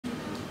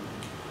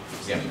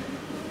Yeah.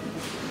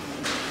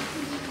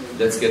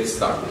 Let's get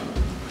started.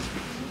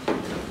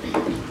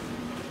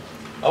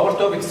 Our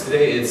topic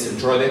today is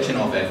introduction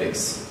of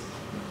ethics.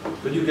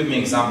 Could you give me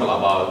an example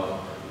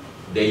about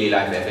daily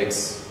life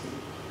ethics?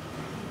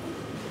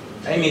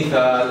 أي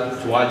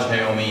مثال تواجهه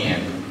يوميا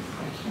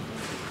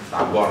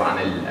تعبر عن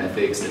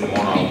الethics and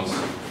morals.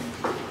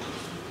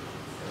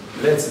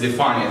 Let's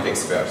define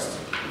ethics first.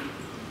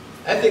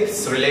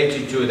 Ethics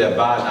related to the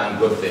bad and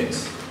good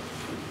things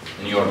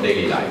in your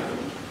daily life.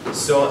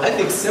 So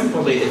ethics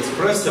simply it's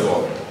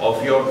principle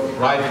of your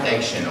private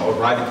action or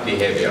private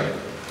behavior.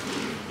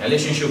 يعني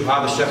ليش نشوف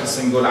هذا الشخص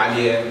نقول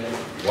عليه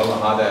والله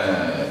هذا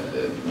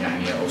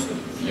يعني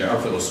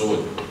يعرف الأصول،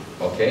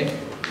 أوكي؟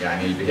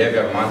 يعني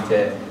البيهيفير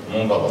مالته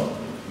منضبط،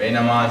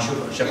 بينما نشوف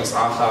شخص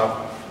آخر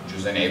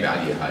جزء نعيب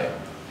عليه هاي.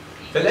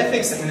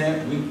 فالethics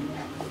احنا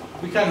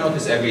we can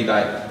notice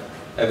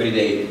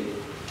everyday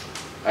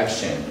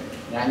action.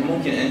 يعني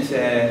ممكن أنت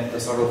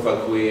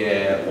تصرفك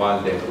ويا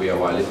والدك ويا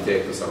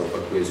والدتك،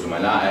 تصرفك ويا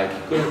زملائك،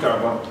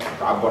 كلها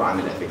تعبر عن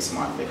الethics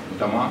مالتك،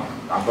 تمام؟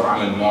 تعبر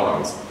عن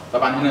المورالز.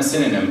 طبعا هنا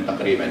سينونيم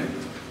تقريبا.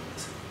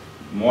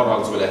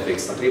 morals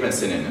والethics تقريبا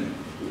سينونيم.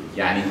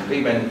 يعني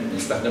تقريبا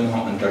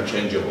نستخدمهم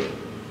interchangeable.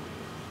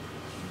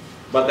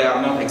 But they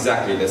are not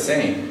exactly the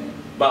same.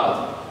 But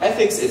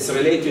ethics is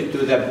related to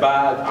the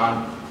bad and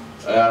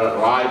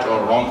right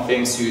or wrong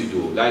things you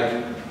do. Like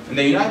in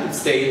the United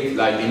States,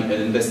 like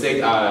in the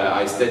state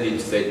I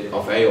studied, state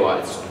of Iowa,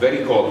 it's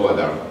very cold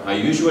weather.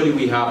 Usually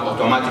we have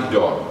automatic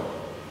door.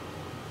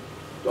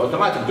 The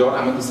automatic door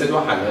عم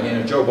تسدوا حالها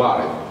لأن الجو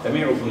بارد، فما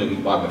يعرفون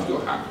الباب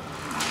مفتوحة.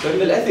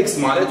 فمن الethics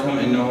مالتهم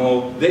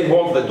إنه they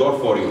hold the door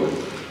for you.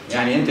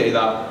 يعني أنت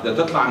إذا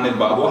تطلع من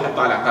الباب واحد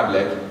طالع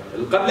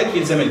قبلك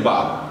يلزم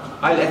الباب.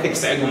 هاي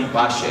الethics عندهم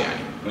طاشة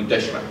يعني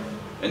منتشرة.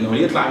 إنه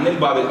اللي يطلع من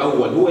الباب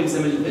الأول هو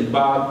يلزم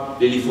الباب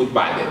اللي يفوت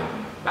بعده.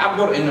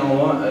 تعبر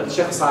إنه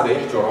الشخص هذا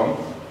يحترم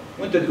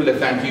وأنت تقول له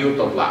ثانك يو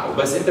وتطلع،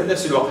 وبس أنت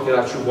بنفس الوقت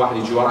إذا تشوف واحد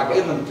يجي وراك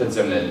أيضا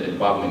تلزم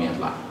الباب من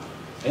يطلع.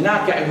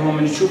 هناك عندهم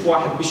من تشوف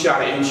واحد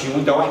بالشارع يمشي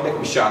وأنت وحدك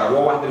بالشارع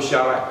وهو وحده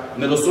بالشارع،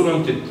 من الأصول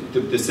أنت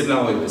تبتسم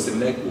له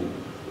ويبتسم لك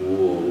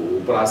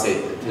وبراسه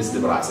تهز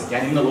براسك،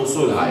 يعني من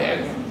الأصول هاي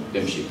عندهم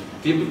تمشي.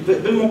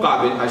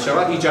 بالمقابل هاي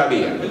شغلات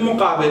إيجابية،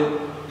 بالمقابل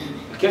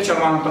الكلتشر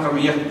مالهم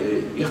تقريبا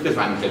يختلف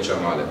عن الكلتشر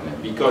مالتنا.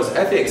 Because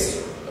ethics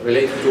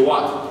related to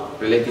what?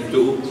 Related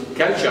to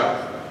culture,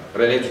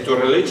 related to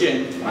religion,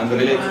 and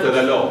related to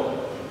the law.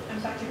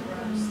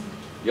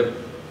 Yep.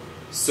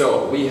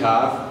 So we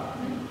have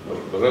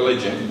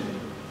religion,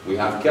 we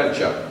have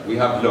culture, we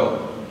have law.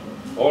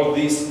 All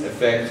these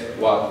affect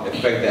what?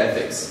 Affect the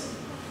ethics.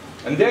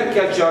 And their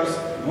cultures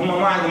هم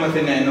ما عندهم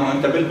مثلا انه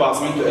انت بالباص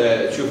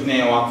تشوف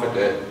نيه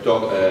واقفه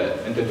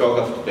انت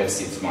توقف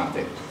بالسيتس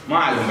مالتك، ما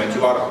عندهم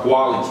اعتبار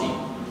equality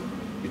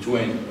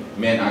between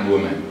men and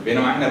women،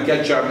 بينما احنا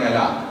بكلتشرنا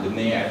لا،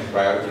 البنيه عندها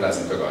برايورتي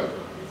لازم تقعد.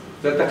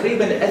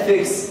 فتقريبا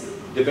ethics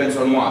depends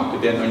on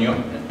what? Depends on you,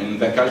 in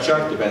the culture,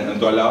 depends on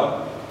the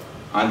law,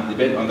 and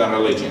depends on the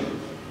religion.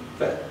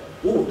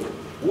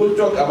 We'll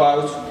talk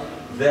about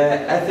the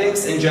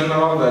ethics in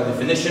general, the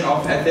definition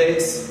of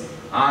ethics,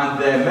 and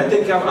the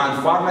medical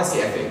and pharmacy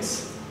ethics.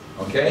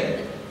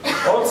 Okay?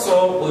 Also,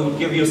 we'll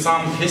give you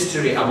some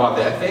history about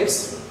the ethics,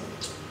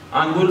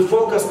 and we'll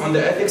focus on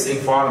the ethics in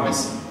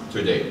pharmacy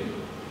today.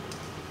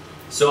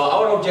 So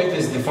our objective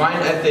is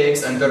define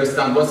ethics and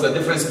understand what's the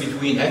difference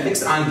between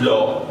ethics and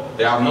law.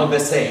 They are not the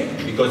same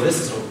because this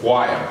is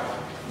required.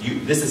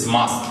 This is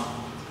must.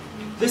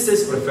 This is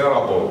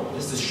preferable.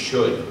 This is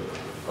should.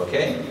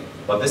 Okay?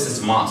 But this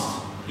is must.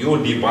 You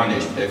will be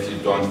punished if you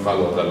don't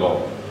follow the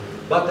law.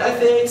 But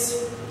ethics,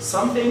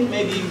 something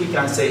maybe we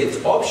can say it's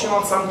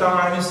optional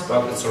sometimes,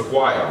 but it's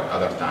required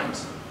other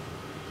times.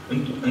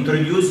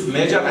 Introduce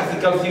major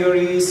ethical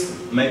theories.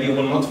 Maybe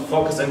we'll not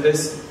focus on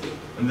this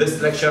in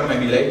this lecture,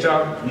 maybe later.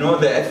 Know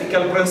the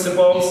ethical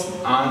principles,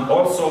 and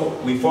also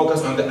we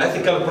focus on the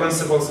ethical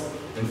principles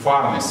in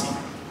pharmacy.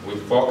 We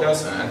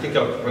focus on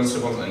ethical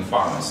principles in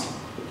pharmacy.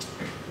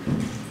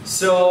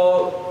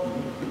 So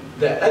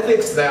the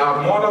ethics, they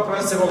are moral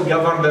principles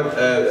govern the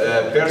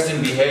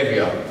person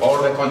behavior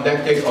or the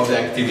conducting of the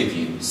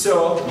activity.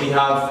 So we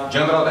have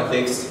general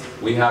ethics,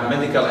 we have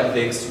medical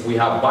ethics, we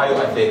have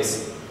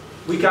bioethics.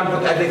 We can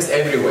put ethics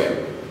everywhere.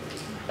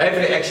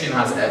 Every action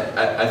has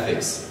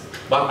ethics.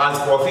 But as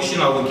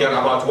professional, we care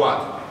about what?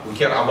 We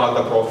care about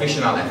the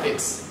professional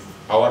ethics,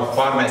 our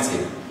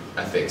pharmacy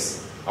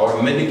ethics,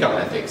 our medical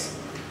ethics.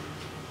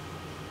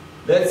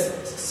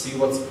 Let's see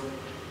what's...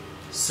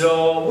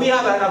 So we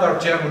have another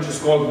term which is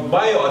called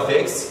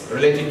bioethics,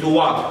 related to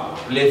what?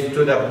 Related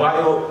to the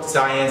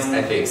bioscience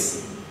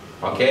ethics.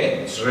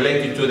 Okay? It's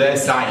related to the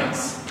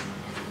science.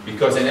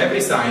 Because in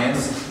every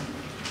science,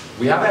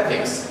 we have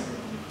ethics.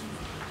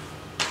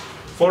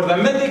 For the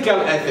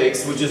medical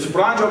ethics, which is a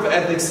branch of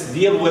ethics,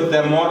 deal with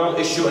the moral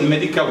issue in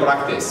medical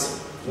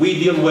practice. We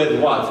deal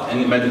with what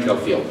in the medical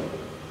field?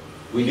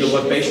 We deal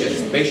with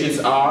patients. Patients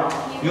are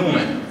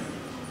human.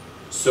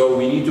 So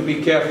we need to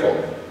be careful.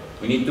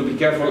 We need to be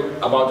careful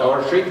about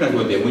our treatment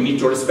with them. We need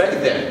to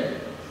respect them.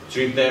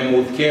 Treat them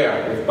with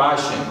care, with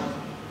passion.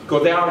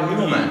 because they are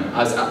human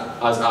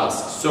as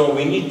us. So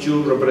we need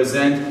to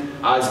represent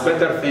as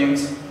better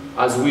things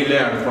as we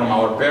learn from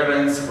our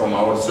parents, from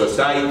our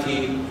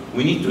society.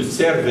 We need to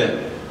serve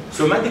them.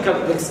 So medical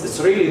ethics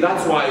is really,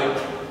 that's why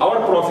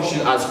our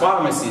profession as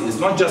pharmacy is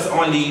not just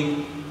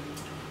only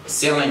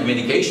selling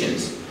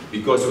medications,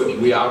 because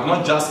we are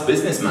not just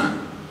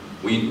businessmen.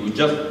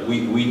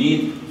 We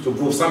need to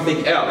prove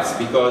something else,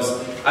 because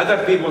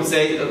other people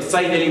say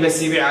الصيدلي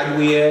بس يبيع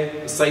أدوية،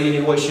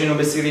 الصيدلي هو شنو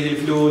بس يريد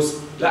الفلوس.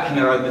 لا،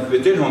 احنا راد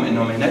نثبت لهم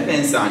انه مهنتنا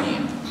إنسانية.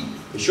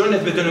 شلون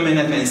نثبت لهم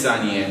مهنتنا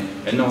إنسانية؟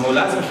 انه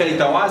لازم نخلي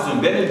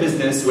توازن بين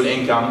البزنس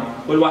والإنكم،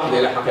 كل واحد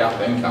له حق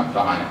ياخذ إنكم.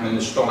 طبعا احنا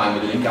نشتغل على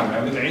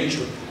الإنكم نعيش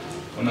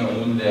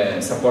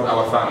support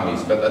our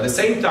families, but at the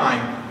same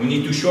time we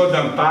need to show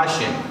them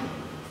passion.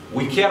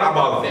 We care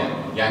about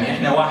them. يعني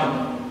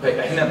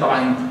احنا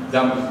طبعا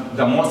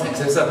the most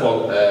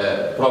accessible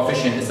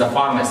profession is the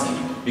pharmacy,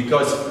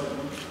 because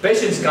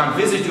patients can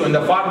visit you in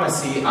the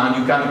pharmacy and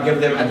you can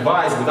give them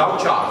advice without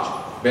charge.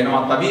 بينما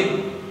الطبيب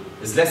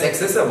is less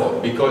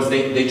accessible because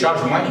they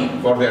charge money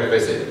for their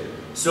visit.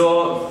 So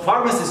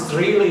pharmacy is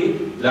really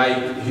like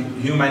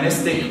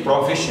humanistic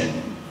profession.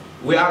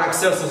 We are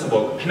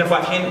accessible. احنا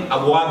فاتحين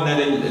ابوابنا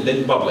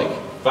للببليك،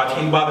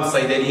 فاتحين باب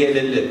الصيدليه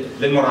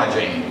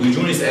للمراجعين،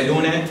 ويجون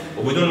يسالونا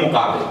وبدون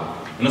مقابل.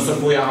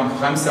 نصرف وياهم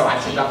 5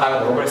 و10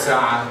 دقائق ربع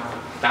ساعه،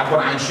 تعبر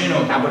عن شنو؟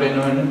 تعبر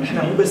انه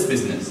احنا مو بس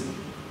بزنس.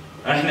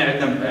 احنا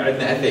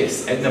عندنا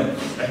ethics،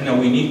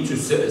 احنا we need to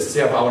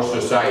serve our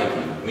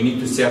society، we need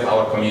to serve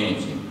our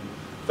community.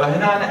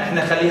 فهنا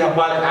احنا خليها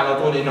ببالك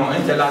على طول انه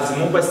انت لازم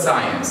مو بس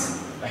ساينس،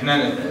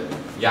 احنا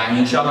يعني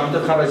ان شاء الله من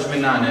تتخرج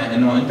من هنا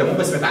انه انت مو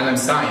بس متعلم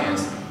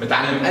ساينس،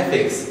 متعلم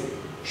ethics،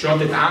 شلون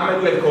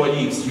تتعامل ويا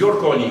الكوليكس، your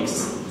colleagues،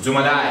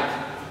 زملائك.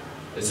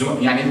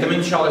 يعني انت من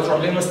ان شاء الله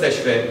تروح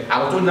للمستشفى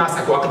على طول ناس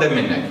اكو اقدم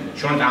منك،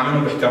 شلون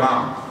تعاملهم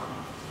باحترام.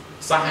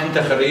 صح انت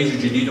خريج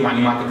وجديد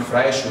ومعلوماتك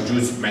فريش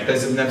وجوز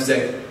معتز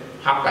بنفسك،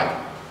 حقك.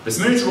 بس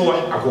من تروح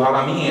اكو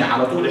هرميه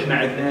على طول احنا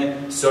عندنا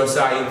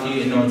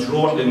سوسايتي انه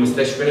تروح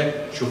للمستشفى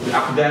تشوف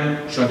الاقدم،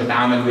 شلون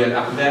تتعامل ويا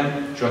الاقدم،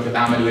 شلون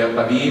تتعامل ويا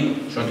الطبيب،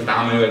 شلون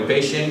تتعامل ويا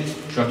البيشنت،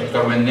 شلون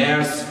تحترم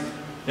النيرس.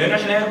 لانه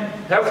احنا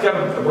health care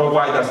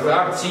providers we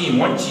are team,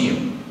 one team.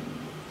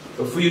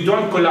 If we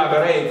don't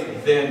collaborate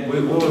then we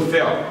will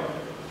fail.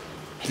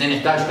 احنا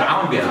نحتاج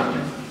تعاون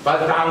بيناتنا.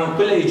 فهذا التعاون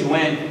كله يجي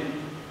وين؟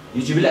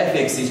 يجي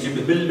بالاثكس، يجي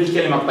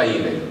بالكلمه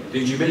الطيبه،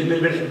 يجي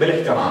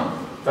بالاحترام.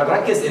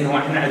 فنركز انه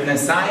احنا عندنا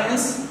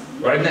ساينس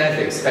وعندنا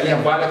اثكس، خليها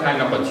ببالك هاي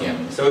النقطتين،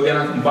 سوي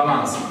بيناتهم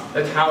بالانس،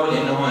 لا تحاول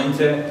انه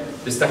انت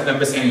تستخدم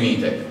بس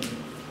علميتك.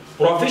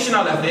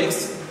 Professional ethics,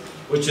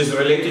 which is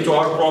related to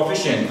our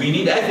profession. We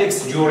need ethics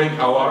during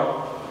our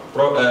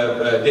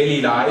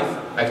daily life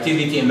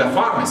activity in the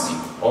pharmacy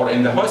or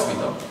in the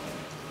hospital.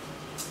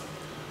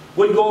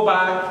 We'll go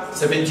back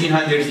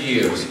 1700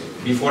 years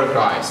before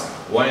Christ,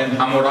 when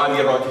Hammurabi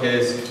wrote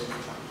his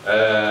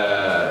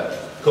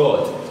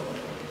code.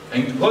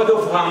 In Code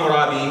of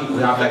Hammurabi, we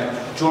have like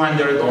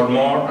 200 or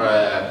more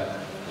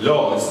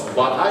laws,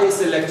 but I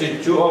selected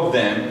 2 of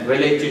them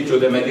related to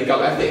the medical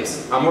ethics.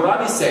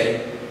 Hammurabi said,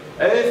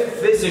 if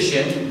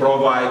physician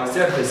provide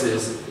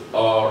services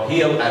or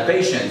heal a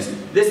patient,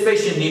 this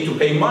patient need to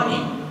pay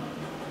money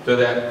to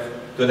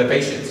the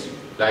patients.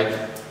 Like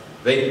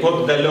they put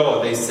the law,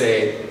 they say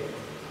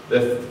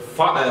the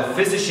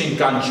physician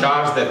can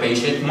charge the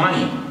patient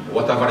money,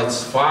 whatever it's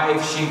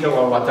 5 shekel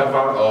or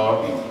whatever, or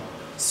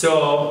so.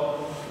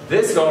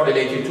 This law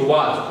related to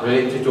what?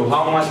 Related to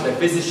how much the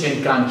physician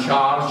can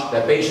charge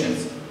the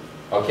patients.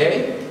 Okay?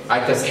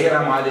 هاي تسعيرة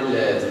مال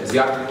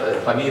زيارة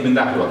الطبيب من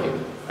ذاك الوقت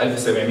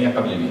 1700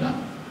 قبل الميلاد.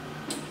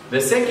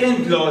 The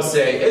second law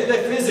say if the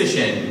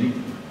physician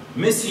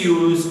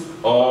misuse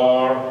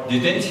or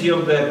didn't heal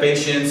the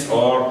patients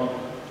or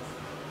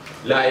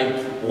like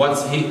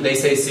they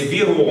say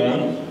severe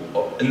wound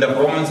in the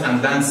bronze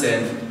and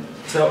lancet,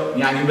 so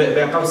يعني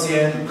بين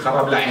قوسين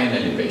خرب العين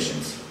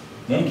للبيشنتس.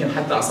 ممكن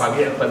حتى أصابع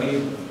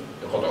الطبيب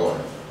يقطعوها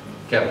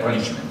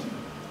كبانشمنت.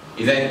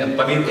 إذا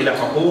الطبيب له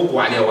حقوق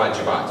وعليه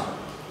واجبات.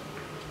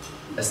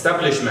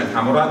 Establishment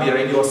حمورابي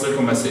يريد يوصل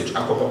لكم مسج،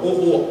 اكو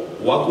حقوق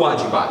واكو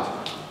واجبات.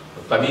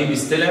 الطبيب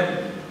يستلم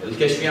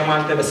الكشفية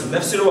مالته، بس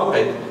بنفس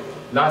الوقت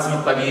لازم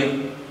الطبيب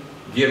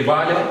يدير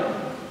باله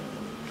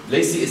لا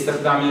يسيء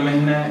استخدام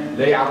المهنة،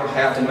 لا يعرض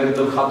حياة المريض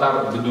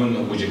للخطر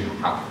بدون وجه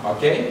حق.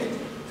 اوكي؟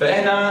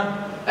 فهنا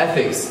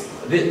ethics.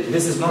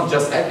 This is not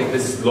just ethics,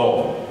 this is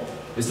law.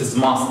 This is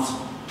must.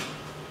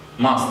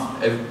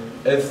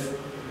 If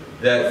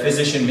the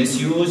physician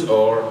misuse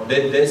or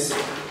did this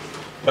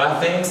bad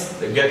things,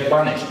 they get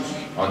punished.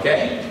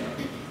 Okay?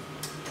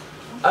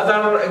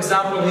 Other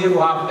example here we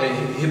have a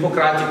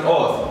Hippocratic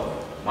oath.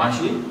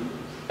 ماشي؟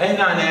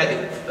 هنا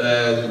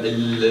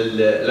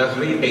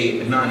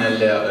الاغريقي هنا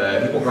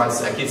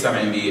الهيبوكراتس اكيد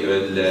سامعين به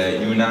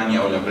اليوناني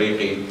او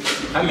الاغريقي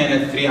هم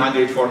من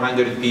 300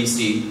 400 بي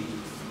سي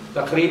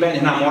تقريبا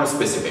هنا more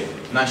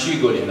specific. هنا شو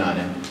يقول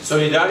هنا؟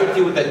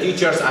 Solidarity with the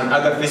teachers and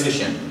other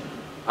physicians.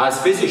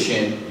 As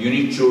physician, you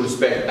need to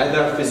respect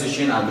other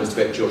physicians and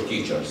respect your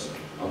teachers.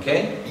 Okay?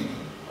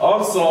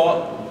 Also,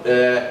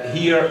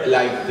 here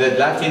like the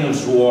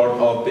Latin's word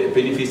of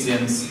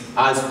beneficence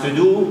as to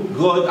do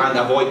good and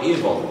avoid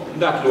evil.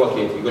 ذاك الوقت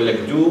يقول لك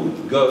do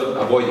good,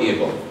 avoid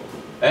evil.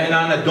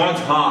 هنا أنا don't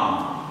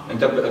harm.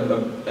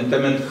 أنت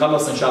من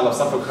تخلص إن شاء الله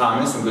بالصف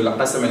الخامس ونقول لك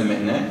قسم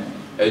المهنة،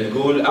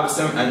 تقول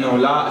أقسم أنه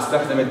لا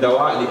أستخدم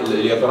الدواء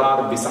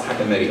لإضرار بصحة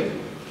المريض.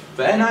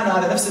 فهنا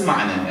هذا نفس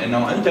المعنى،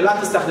 أنه أنت لا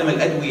تستخدم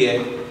الأدوية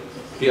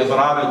في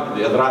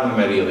لإضرار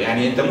المريض.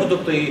 يعني أنت مو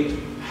تعطي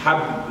حب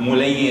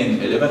ملين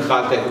لابن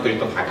خالتك وتريد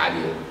تضحك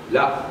عليه،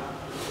 لا،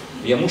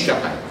 هي مو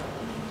شقة،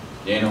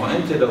 لأنه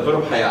أنت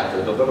تضرب حياته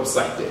وتضرب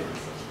صحته،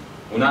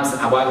 وناس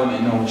عبالهم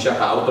أنه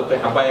شقة، أو تعطي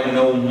حباية من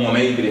نوم هو ما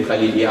يقدر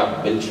يخلي الإياب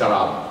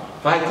بالشراب.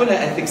 فهي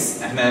كلها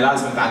ethics احنا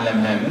لازم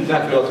نتعلمها من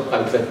ذاك الوقت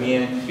قبل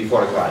 300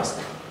 before Christ.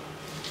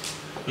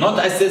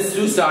 Not assist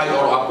suicide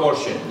or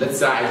abortion، لا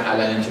تساعد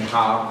على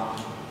الانتحار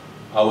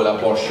أو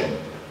الابورشن.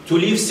 To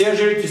leave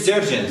surgery to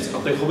surgeons،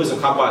 أعطي خبز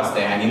وخبازته،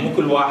 يعني مو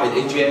كل واحد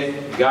إجا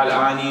قال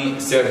أني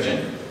surgeon،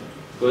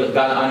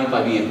 قال أني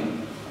طبيب،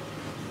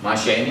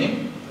 ماشي يعني؟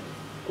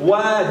 و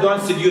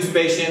don't seduce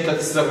patients، لا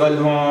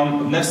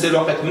تستغلهم. بنفس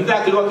الوقت من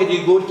ذاك الوقت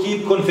يقول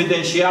keep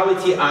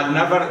confidentiality and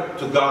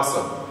never to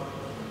gossip.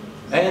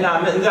 هنا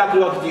من ذاك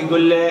الوقت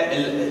يقول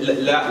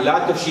له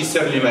لا تفشي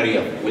سر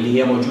لمريض، واللي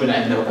هي موجوده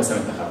عندنا بقسم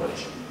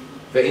التخرج.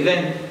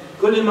 فاذا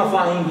كل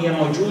المفاهيم هي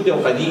موجوده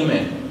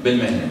وقديمه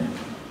بالمهنه.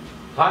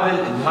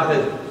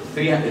 هذا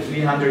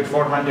 300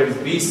 400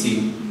 BC.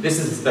 This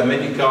is the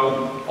medical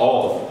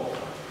of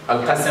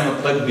القسم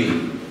الطبي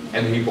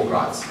عند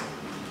هيبوقراطس.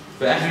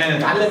 فاحنا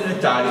نتعلم من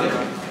التاريخ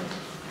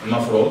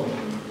المفروض.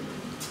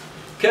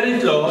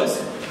 Current laws,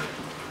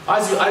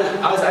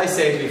 as I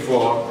said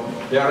before,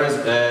 there is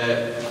a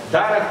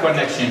direct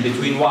connection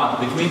between what?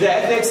 Between the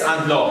ethics and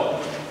law.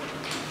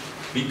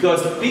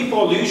 Because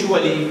people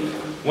usually,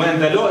 when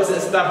the law is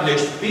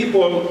established,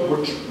 people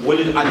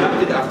will adapt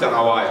it after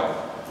a while.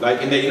 Like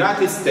in the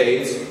United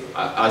States,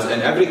 as in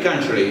every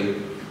country,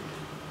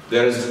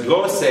 there is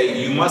law say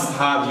you must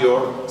have your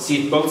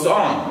seat belts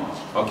on.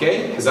 Okay?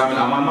 حزام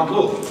الأمان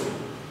مطلوب.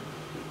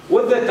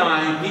 With the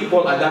time,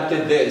 people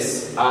adapted this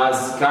as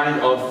kind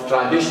of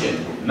tradition.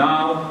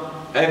 Now,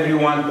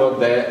 everyone put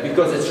there,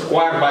 because it's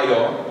required by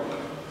law,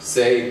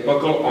 say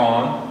buckle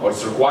on, or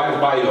it's required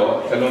by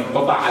law, خلون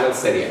قطع على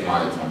السريع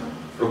مالتهم.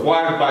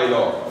 Required by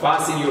law,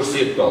 fasten your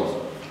seat belt,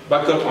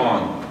 buckle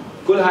on.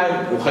 كل هاي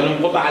وخلون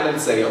قطع على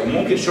السريع،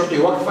 وممكن الشرطي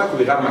يوقفك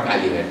ويغرمك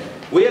عليها.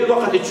 ويا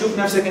الوقت تشوف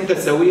نفسك انت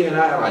تسويها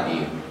لا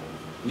اراديه.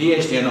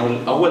 ليش؟ لانه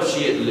اول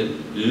شيء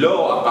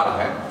اللو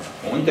اقرها،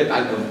 وانت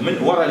من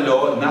ورا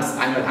اللو الناس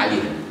تعلمت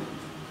عليها.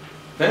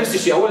 فنفس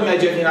الشيء اول ما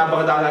جيت هنا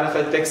بغداد انا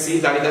اخذت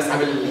تاكسي، اريد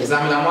اسحب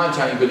الحزام الامان،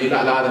 كان يقول لي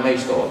لا هذا ما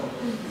يشتغل.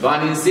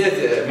 فاني نسيت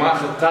ما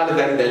اخذ خالد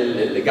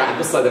اريد قاعد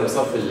بالصدر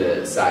بصف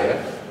الساير،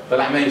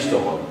 طلع ما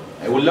يشتغل.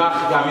 والاخ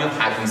قام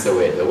يضحك من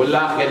سويته،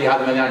 والاخ قال لي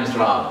هذا مليان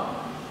شراب.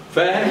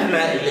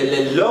 فهنا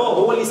اللو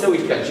هو اللي يسوي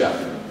الكلتشر.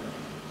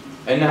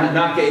 ان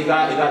هناك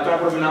اذا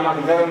تعبر من اماكن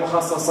غير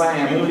مخصصه،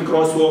 يعني مو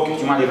الكروس ووك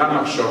احتمال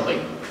يغرمك الشرطي.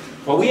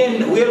 فويا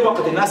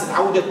الوقت الناس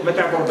تعودت ما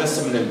تعبر بس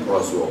من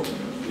الكروس ووك،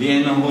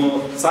 لانه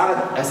صارت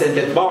هسه انت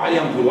تباوع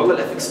عليهم تقول والله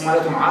الاثكس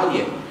مالتهم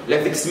عاليه،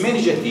 الاثكس من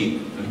جتي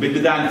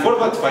بالبدايه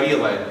فرضت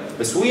فريضه،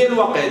 بس ويا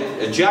الوقت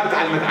الاجيال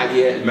تعلمت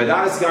عليه،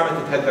 المدارس قامت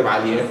تتهذب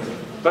عليه،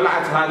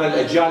 طلعت هذا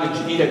الاجيال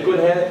الجديده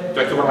كلها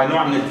تعتبرها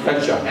نوع من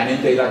الكلتشر، يعني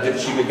انت اذا جبت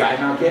شيء قاعد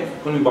هناك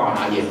كلهم يباوعون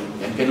عليه،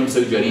 يعني كانه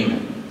مسوي جريمه.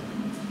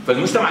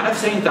 فالمجتمع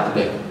نفسه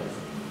ينتقده،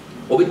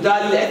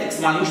 وبالتالي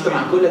الاثكس مال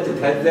المجتمع كله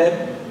تتهذب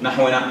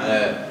نحونا.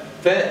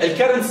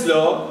 فالكرنت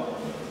لو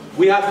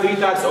we have 3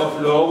 types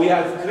of law. We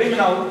have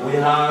criminal, we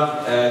have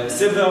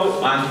civil,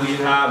 and we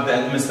have the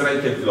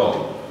administrative law.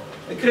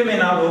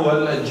 الكريمنال هو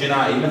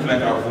الجنائي مثل ما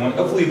تعرفون.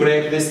 If we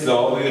break this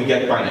law we will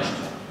get punished.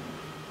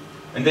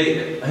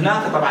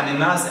 هناك طبعا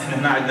الناس احنا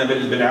هنا عندنا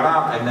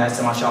بالعراق عندنا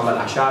هسه ما شاء الله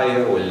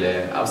العشاير،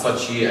 والابسط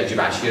شيء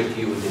اجيب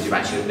عشيرتي وانت تجيب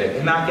عشيرتك.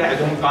 هناك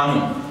عندهم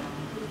قانون.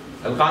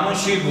 القانون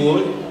شو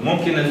يقول؟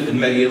 ممكن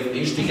المريض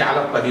يشتكي على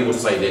الطبيب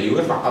والصيدلي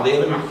ويرفع قضيه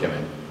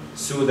بالمحكمه.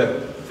 sue the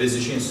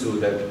physician,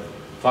 sue the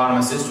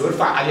pharmacist،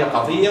 ويرفع عليه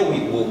قضيه،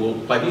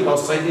 والطبيب او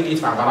الصيدلي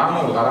يدفع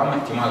غرامه، والغرامه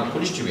احتمال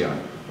كلش كبيره،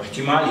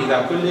 واحتمال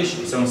اذا كلش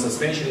يسوون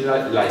سسبنشن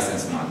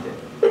لللايسنس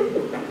مالته.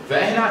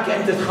 فهناك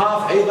انت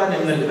تخاف ايضا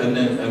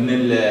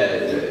من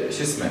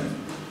شو اسمه؟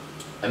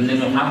 من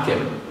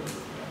المحاكمه.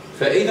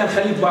 فاذا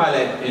خلي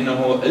ببالك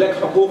انه لك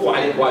حقوق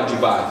وعليك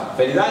واجبات،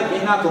 فلذلك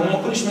هناك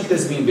هم كلش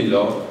ملتزمين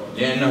باللو،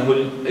 لانه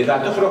اذا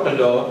تخرق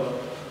اللو،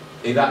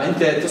 اذا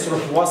انت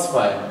تصرف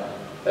وصفه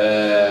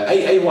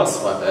اي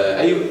وصفه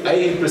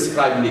اي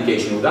بريسكرايب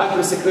ميديكيشن وذاك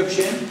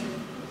بريسكريبشن،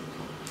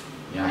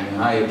 يعني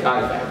هاي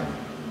كارثه.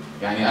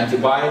 يعني انتي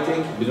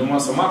بايوتيك بدون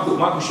وصفه،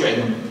 ماكو شيء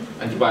عندهم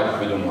انتي بايوتيك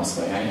بدون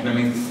وصفه. يعني احنا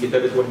من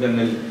كتبت وحده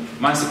من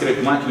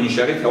المانسكريبت مالتي من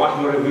شركه، واحد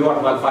من الريفيور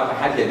قال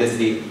فاتح حتى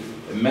دز لي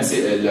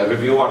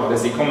الريفيور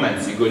دز لي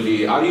كومنتس يقول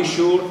لي ار يو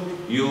شور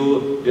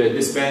يو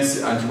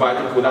ديسبنس انتي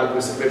بايوتيك without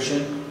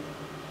بريسكريبشن؟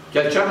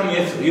 كلتشرهم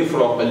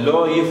يفرق،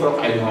 اللو يفرق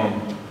عندهم،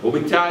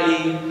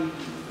 وبالتالي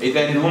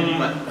اذا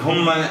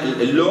هم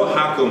اللو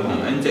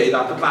حاكمهم، انت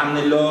اذا تطلع من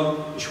اللو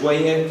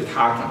شويه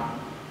تتحاكم.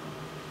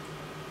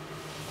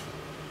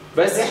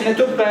 بس احنا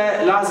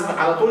تبقى لازم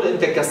على طول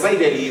انت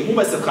كصيدلي مو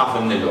بس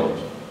تخاف من اللو،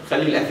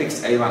 خلي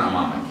الاثكس ايضا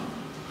امامك،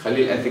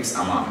 خلي الاثكس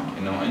امامك،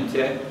 انه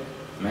انت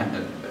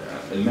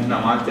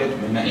المهنه مالتك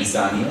مهنه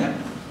انسانيه،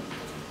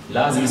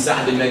 لازم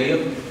نساعد المريض.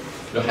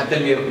 لو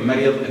حتى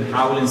المريض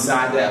نحاول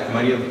نساعده، اكو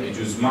مريض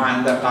يجوز ما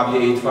عنده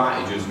قابليه يدفع،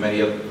 يجوز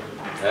مريض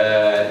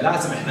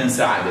لازم احنا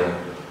نساعده،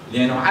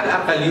 لانه على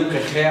الاقل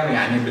يبقى خير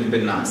يعني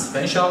بالناس.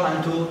 فان شاء الله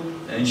انتم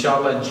ان شاء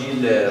الله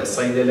تجي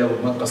الصيدله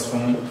وما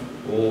تقصفون،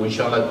 وان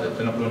شاء الله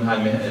تنقلون هاي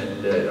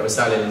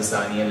الرساله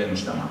الانسانيه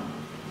للمجتمع.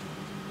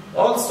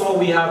 Also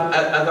we have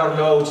other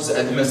law, which is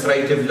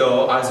administrative law.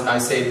 As I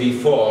said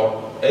before,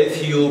 if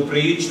you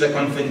breach the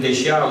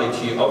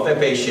confidentiality of the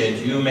patient,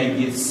 you may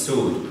get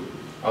sued.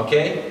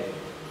 Okay?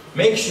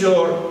 Make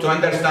sure to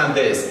understand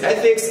this.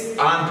 Ethics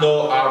and law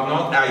are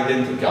not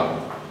identical.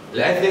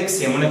 The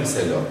ethics هي مو نفس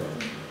اللو.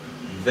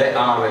 They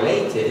are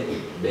related,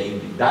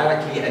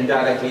 directly and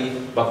indirectly,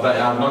 but they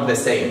are not the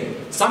same.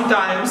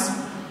 Sometimes,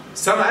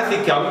 some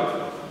ethical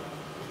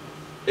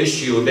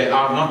issues they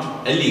are not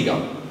illegal.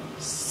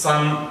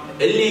 Some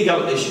illegal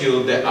issues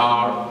they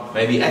are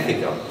maybe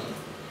ethical,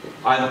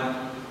 and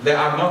they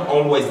are not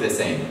always the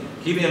same.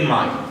 Keep in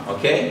mind,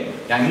 okay?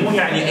 يعني مو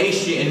يعني أي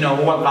شيء إنه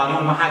هو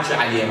القانون ما حاكي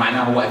عليه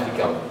معناه هو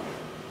ethical.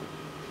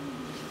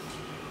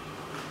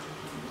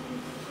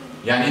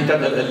 يعني أنت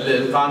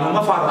القانون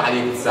ما فرض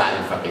عليك تساعد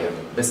الفقير،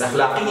 بس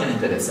أخلاقياً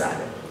أنت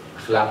تساعده،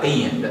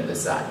 أخلاقياً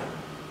تساعده.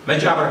 ما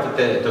جابرك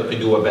تعطي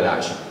دواء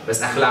بلاش،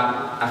 بس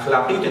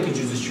أخلاقيتك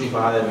يجوز تشوف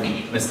هذا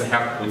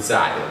مستحق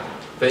وتساعده.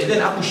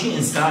 فإذا أكو شيء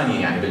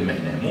إنساني يعني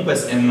بالمهنة، مو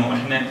بس إنه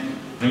إحنا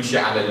نمشي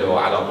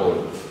على طول.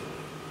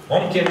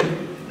 ممكن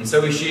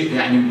نسوي شيء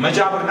يعني ما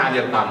جابرنا عليه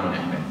القانون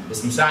إحنا،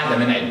 بس مساعدة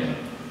من عندنا.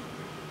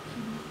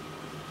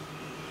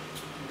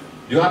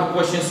 Do you have a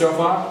question so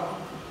far؟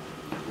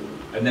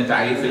 عندنا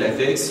تعريف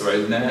الإثكس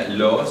وعندنا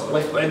اللوز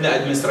وعندنا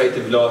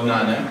administrative law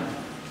هنا.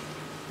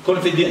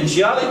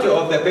 Confidentiality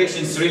of the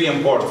patient is really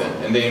important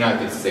in the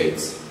United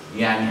States.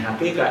 يعني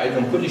حقيقة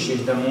عندهم كل شيء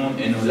يهتمون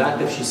إنه لا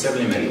تفشي سر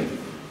المريض.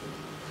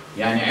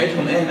 يعني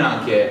عندهم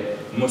هناك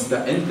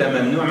انت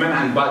ممنوع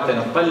منعا باتا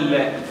نقل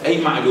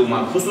اي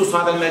معلومه بخصوص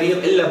هذا المريض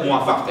الا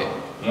بموافقته،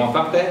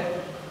 موافقته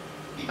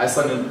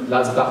اصلا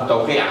لازم تاخذ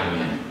توقيع عنه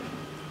يعني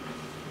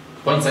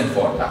كونسنت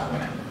فور تاخذ من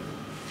عنده.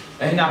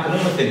 هناك مو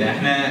مثلنا،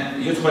 احنا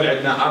يدخل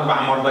عندنا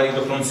 4 مرضى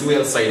يدخلون سوية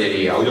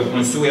للصيدليه او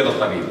يدخلون سوية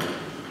للطبيب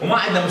وما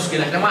عندنا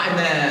مشكله، احنا ما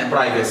عندنا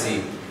برايفسي،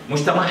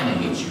 مجتمعنا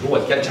هيك هو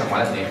الكلتشر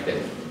مالتنا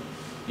يختلف.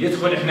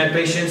 يدخل احنا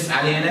البيشنتس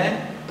علينا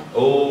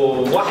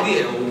وواحد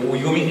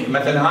ويومي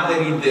مثلا هذا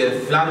يريد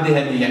فلان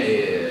دهن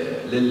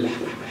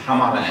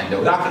للحمار اللي عنده،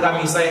 وذاك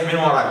قام يصيح من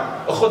وراك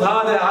اخذ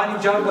هذا انا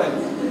مجربه.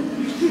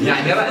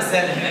 يعني راسا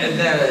احنا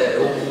عندنا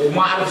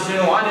وما اعرف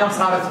شنو وانا يوم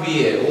صارت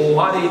بيه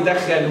وهذا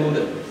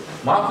يتدخل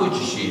ماكو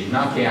شيء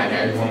هناك، يعني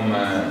عندهم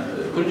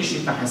كل شيء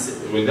تحس.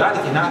 ولذلك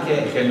هناك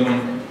يخلون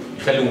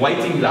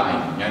ويتنج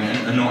لاين، يعني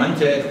انه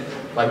انت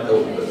طيب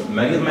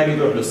مريض ما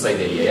يروح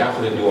للصيدليه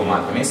ياخذ الدواء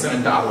مالته، ما يصير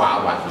انت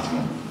 4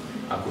 تجمعون.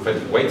 اكو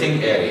فد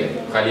ويتنج اريا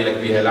خلي لك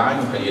بيها لاين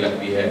وخلي لك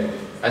بيها.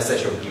 هسه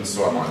شوف لكم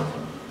الصور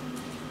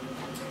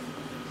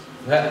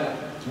مالتها.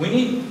 We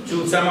need to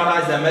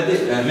summarize the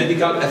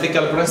medical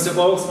ethical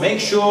principles. Make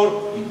sure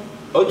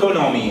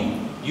autonomy.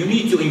 You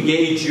need to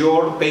engage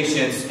your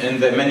patients in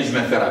the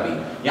management therapy.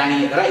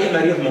 يعني رأي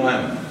المريض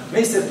مهم. ما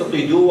يصير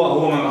تعطي دواء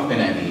هو ما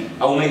مقتنع به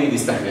أو ما يريد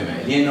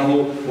يستخدمه،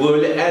 لأنه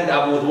will end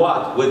up with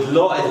what? With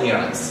low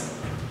adherence.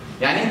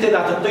 يعني انت اذا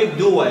تعطيه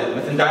دواء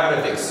مثل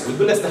دايوريتكس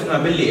وتقول له استخدمه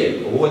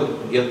بالليل وهو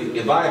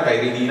يضايقه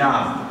يريد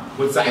ينام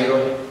كل ساعه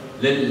يروح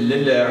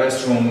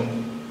للريست روم،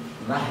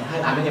 هاي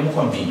العمليه مو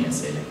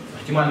كونفينينس له،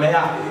 احتمال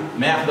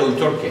ما ياخذه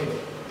ويتركه.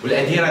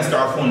 والادهيرنس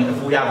تعرفون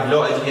if we have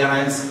low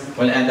adherence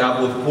will end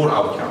up with poor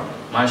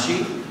outcome. ماشي؟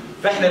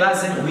 فاحنا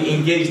لازم we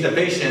engage the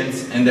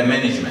patients in the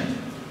management.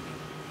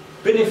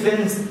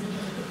 Benefits,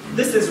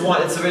 this is what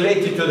it's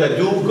related to the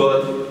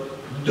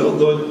do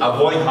good,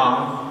 avoid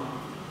harm.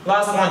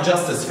 Last one,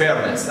 justice,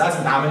 fairness.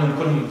 لازم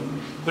تعاملهم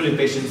كل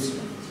البيشنتس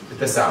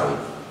بالتساوي،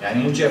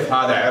 يعني مو كيف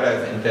هذا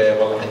عرف انت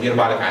والله حدير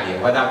بالك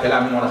عليه وهذا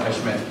كلام من ورا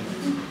خشمه.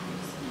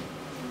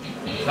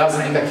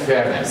 لازم عندك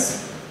fairness.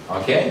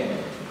 اوكي؟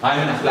 هاي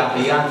من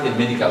اخلاقيات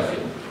الميديكال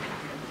فيلد.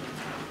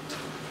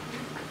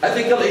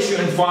 Ethical issue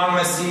in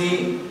pharmacy.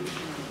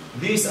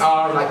 These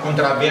are like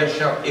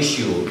controversial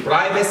issue.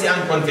 Privacy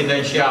and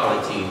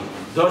confidentiality.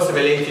 Those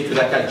related to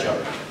the culture.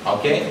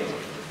 Okay?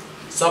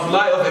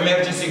 Supply of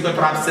emergency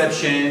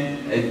contraception.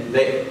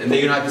 In the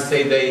United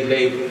States,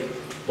 they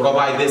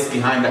provide this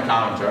behind the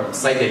counter.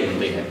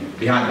 صيدليين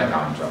behind the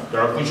counter.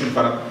 تعرفون شو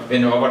الفرق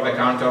بين over the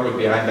counter و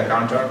behind the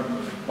counter؟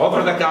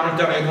 over the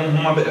counter عندهم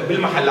هم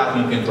بالمحلات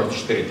ممكن تروح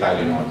تشتري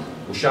تايلينول،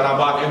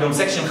 والشرابات عندهم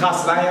سكشن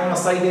خاص لا يهم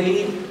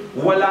الصيدلي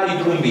ولا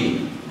يدرون به.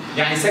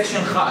 يعني سكشن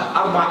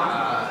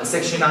 4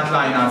 سكشنات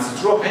لاينات،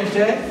 تروح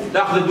انت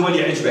تاخذ الدواء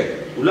اللي يعجبك،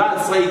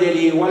 ولا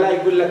الصيدلي ولا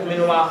يقول لك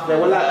منو اخذه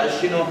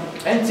ولا شنو،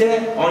 انت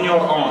اون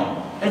يور اون،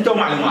 انت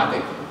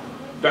ومعلوماتك.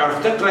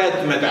 تعرف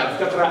تقرا ما تعرف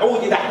تقرا،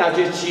 عود اذا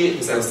احتاجت شيء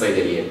تسال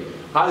الصيدليه.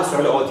 هذا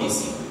سؤال او تي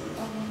سي.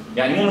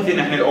 يعني مو مثل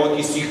احنا الاو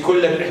تي سي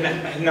كله،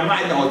 احنا ما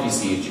عندنا او تي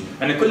سي،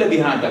 احنا كله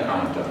بيهايند ذا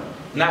كاونتر.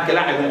 هناك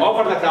لا عندهم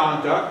اوفر ذا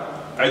كاونتر،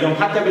 عندهم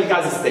حتى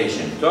بالغاز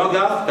ستيشن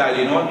توقف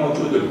تايلينول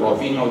موجود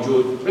والبروفين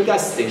موجود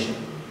بالغاز ستيشن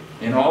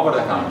لانه اوفر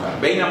ذا كاونتر.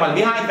 بينما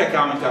البيهايند ذا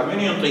كاونتر من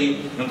ينطي؟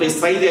 ينطي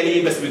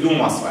الصيدلي بس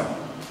بدون وصفه،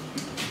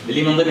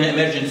 اللي من ضمنها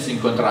ايمرجنسي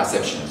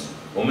كونتراسبشنز،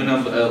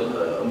 ومن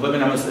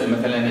ضمنها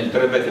مثلا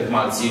الديريفيتيف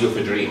مال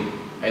سيلوفيدرين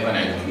ايضا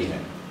عندهم بيها.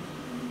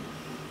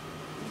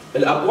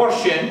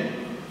 الابورشن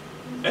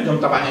عندهم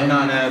طبعا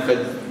هنا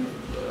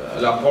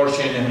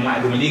الابورشن هم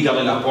عندهم ليجل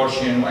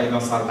الابورشن وايضا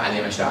صارت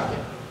عليه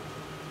مشاكل.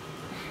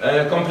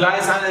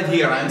 Compliance and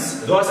adherence,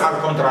 those are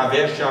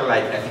controversial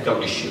like ethical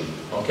issue,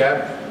 okay?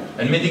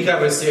 And medical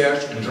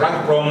research and drug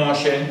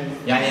promotion،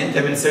 يعني انت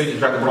بنسوي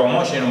drug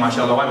promotion وما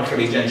شاء الله وايد من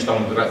خريجين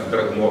يشتغلون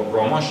drug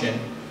promotion،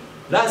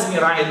 لازم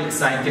يراعي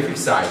الساينتفك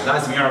سايد،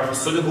 لازم يعرف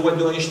الصدق هو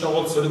الدواء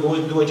يشتغل، الصدق هو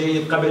الدواء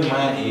جيد قبل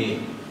ما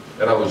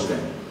يروج له.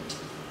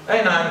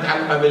 هنا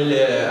متعلقه بال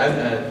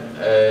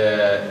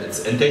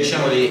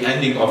intentionally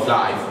ending of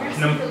life.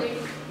 احنا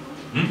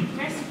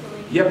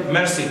Yep,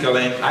 mercy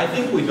killing. I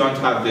think we don't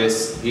have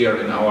this here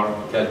in our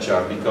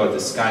culture because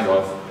this kind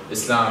of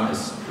Islam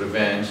is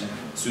prevent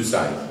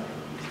suicide.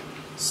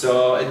 So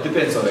it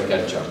depends on the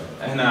culture.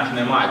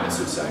 احنا ما عندنا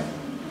suicide.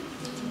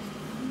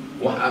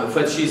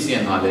 وفد شيء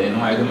زين هذا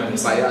لانه عندهم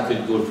احصائيات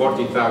تقول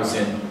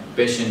 40,000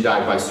 patients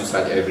die by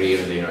suicide every year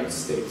in the United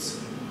States.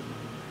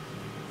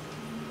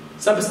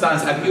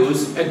 Substance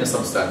abuse, عندنا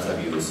substance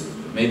abuse.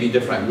 Maybe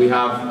different. We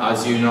have,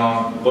 as you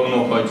know,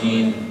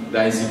 pulmocodone,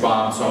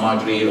 diazepam,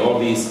 somadril, all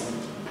these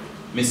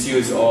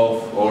misuse of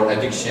or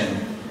addiction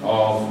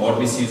of or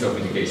misuse of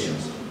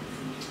medications.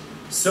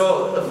 So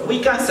we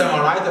can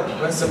summarize the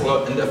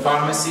principle in the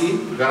pharmacy,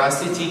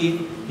 veracity.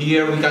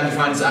 Here we can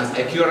define it as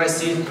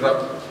accuracy,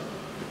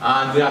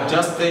 and we have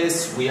justice,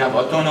 we have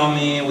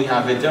autonomy, we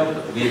have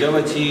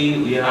validity,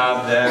 we have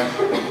the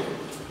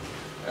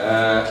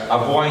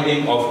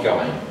avoiding of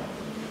killing.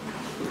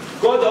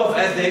 Code of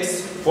ethics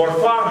for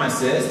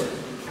pharmacists.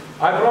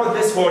 I brought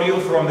this for you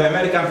from the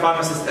American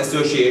Pharmacists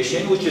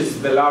Association, which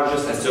is the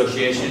largest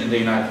association in the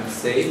United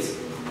States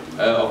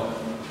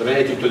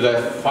related to the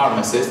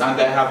pharmacists, and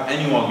they have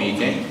annual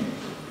meeting.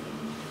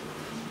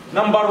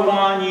 Number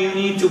one, you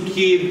need to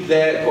keep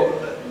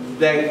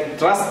the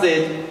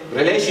trusted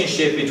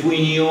relationship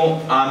between you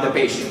and the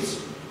patients,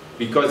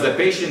 because the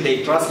patient, they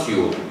trust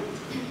you.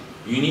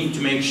 You need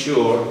to make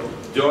sure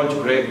don't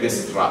break this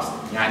trust.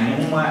 يعني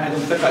هم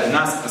عندهم ثقة،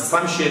 الناس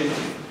assumption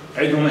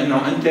عندهم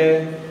إنه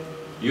أنت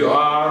you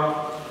are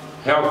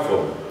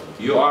helpful,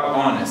 you are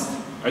honest.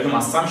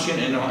 عندهم assumption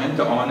إنه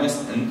أنت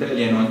honest، أنت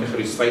لأنه أنت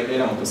خريج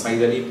صيدلة وأنت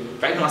صيدلي،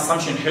 فعندهم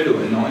assumption حلو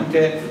إنه أنت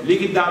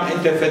اللي قدام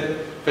أنت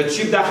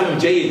فتشوف داخلهم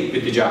جيد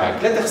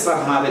باتجاهك، لا تخسر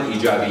هذا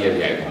الإيجابية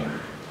اللي عندهم.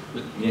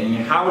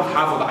 يعني حاول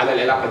تحافظ على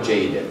العلاقة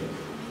الجيدة.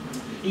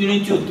 You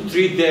need to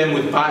treat them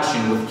with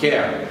passion, with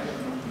care.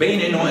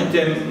 بين إنه أنت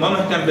ما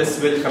مهتم بس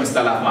بال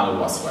 5000 مال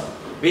الوصفة،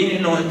 بين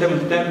إنه أنت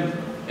مهتم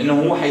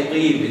إنه هو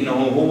حيطيب،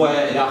 إنه هو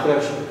إلى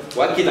آخره،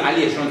 وأكد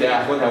عليه شلون بده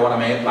ياخذها ورا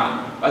ما يطلع،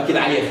 وأكد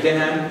عليه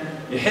يفتهم،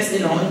 يحس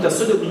إنه أنت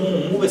صدق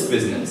مو بس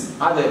بزنس،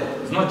 هذا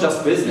it's not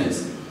just business,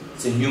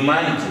 it's a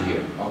humanity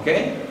here,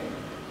 okay?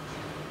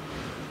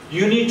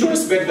 You need to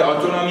respect the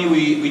autonomy.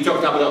 We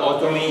talked about the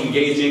autonomy,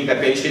 engaging the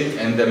patient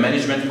in the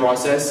management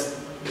process.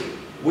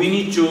 We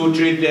need to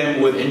treat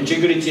them with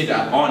integrity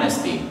and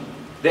honesty.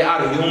 They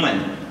are human.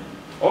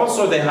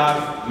 Also,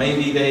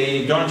 maybe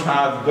they don't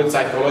have good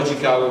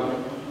psychological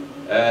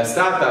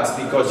status,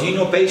 because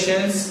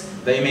patients,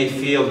 they may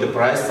feel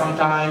depressed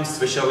sometimes,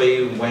 especially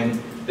when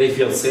they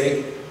feel sick.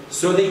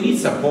 So they need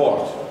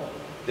support.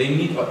 They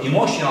need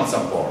emotional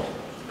support.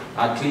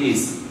 At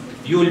least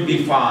you will be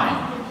fine.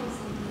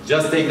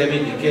 Just take the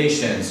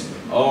medications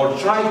or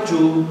try to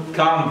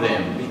calm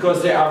them, because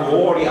they are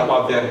worried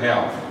about their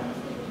health.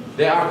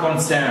 They are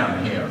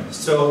concerned here.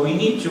 So we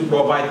need to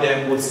provide them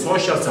with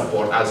social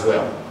support as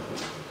well.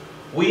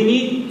 We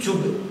need to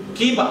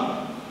keep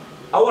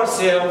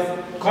ourselves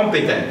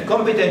competent.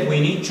 We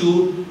need to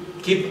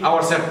keep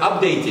ourselves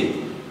updated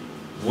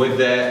with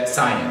the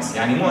science.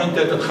 يعني مو انت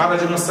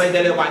تتخرج من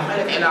الصيدله وبعد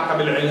ما لك علاقه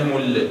بالعلم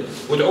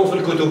وتعوف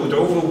الكتب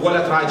وتعوف ولا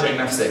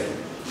تراجع نفسك.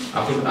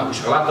 اكو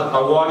شغلات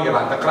تتطور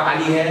راح تقرا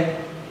عليها،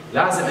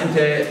 لازم انت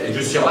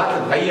يجوز شغلات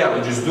تتغير،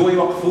 يجوز دول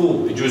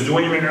يوقفوه، يجوز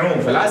دول يمنعوه،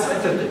 فلازم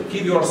انت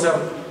keep yourself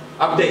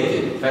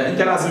updated.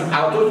 فانت لازم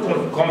على طول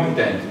تكون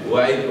competent.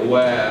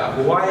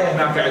 وهوايه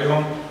هناك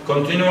عندهم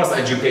continuous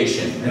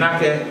education.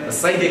 هناك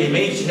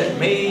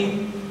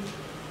الصيدلي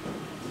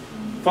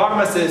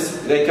pharmacists,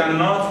 they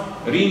cannot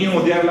renew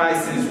their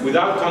license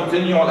without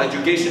continual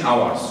education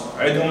hours.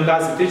 عندهم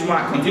لازم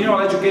تجمع continual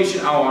education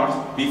hours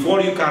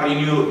before you can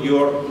renew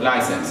your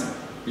license.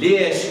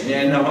 ليش؟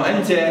 لأنه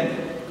أنت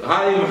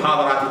هذه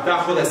المحاضرات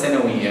تاخذها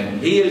سنويا،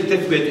 هي اللي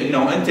تثبت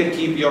أنه أنت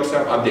keep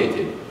yourself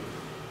updated.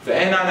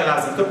 فهنا أنا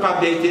لازم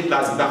تبقى updated،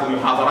 لازم تاخذ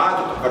محاضرات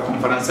وتحضر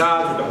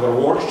كونفرنسات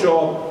وتحضر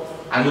workshop،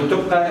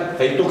 وتبقى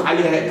فيعطوك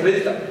عليها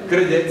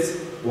credits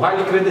وهاي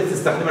الكريدت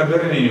تستخدمها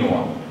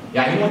بالرينيوال.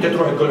 يعني مو انت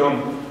تروح تقول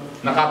لهم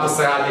نقاط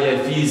الصيادله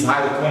الفيز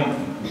هاي لكم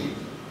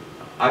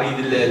اريد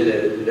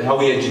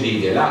الهويه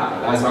الجديده، لا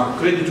لازم اكو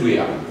كريدت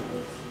وياه.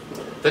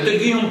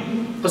 فتلقيهم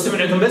قسم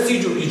من عندهم بس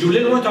يجوا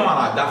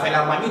للمؤتمرات دافعين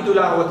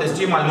 $400 هو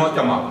تسجيل مال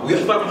المؤتمر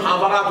ويحضر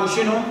محاضرات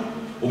وشنو،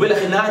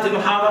 وبالاخير نهايه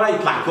المحاضره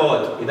يطلع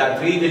كود، اذا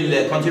تريد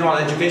الكونتينوال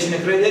اديوكيشن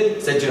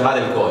كريدت سجل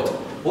هذا الكود،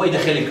 هو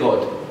يدخل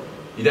الكود،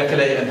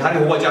 يدخل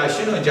هذا هو جاي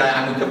شنو؟ جاي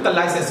عن تبقى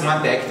اللايسنس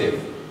مالته اكتف.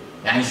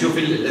 يعني شوف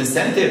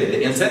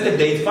الانسنتيف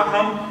ده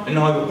يدفعهم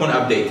انه هو بيكون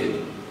ابديتد.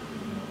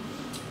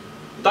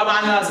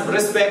 طبعا لازم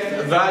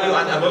respect value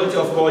and ability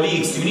of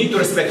colleagues. You need to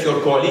respect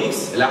your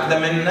colleagues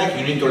الاقدم منك.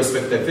 You need to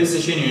respect the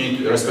physician. You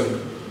need to respect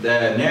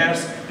the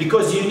nurse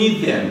because you need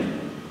them.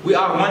 We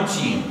are one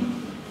team.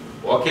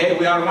 Okay,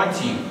 we are one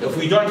team. If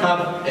we don't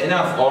have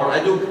enough or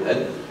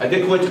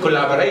adequate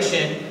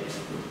collaboration,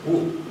 we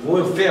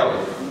will fail.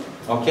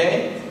 Okay,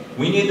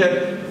 we need a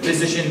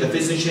physician. The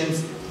physicians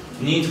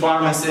need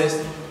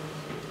pharmacists.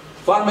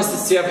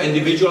 Pharmacists serve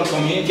individual,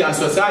 community, and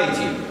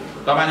society.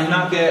 طبعا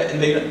هناك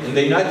in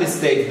the United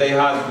States they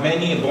have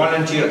many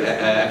volunteer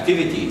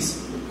activities.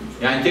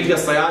 يعني تلقى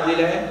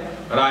الصيادله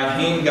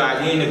رايحين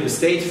قاعدين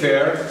بالستيت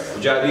فير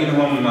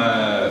وجايبينهم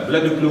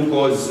بلد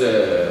جلوكوز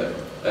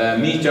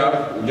ميتر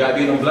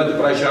وجايبينهم بلد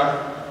بريشر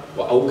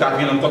او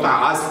كاتبين لهم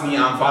قطعه ask me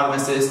I'm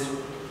pharmacist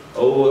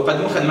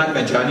ويقدمون خدمات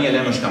مجانيه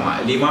للمجتمع.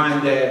 اللي ما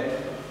عنده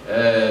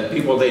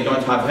people they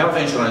don't have health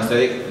insurance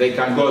they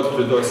can go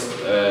to those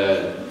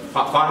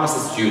pharmacy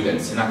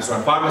students. هناك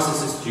اسمها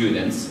pharmacist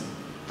students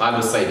طالب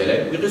الصيدله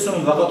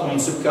يقيسون ضغطهم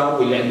سكر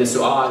واللي عنده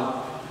سؤال،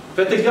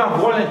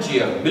 فتلقاهم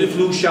فولنتير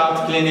بالفلو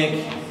شات كلينيك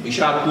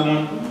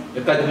يشاركون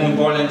يقدمون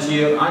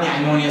فولنتير. انا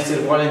يعلموني يصير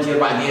فولنتير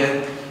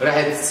بعدين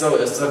رحت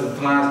صرت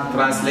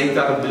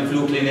ترانسليتر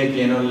بالفلو كلينيك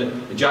لانه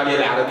الجاليه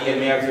العربيه اللي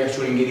ما يعرفوا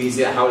يحكون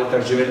انجليزي احاول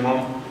اترجم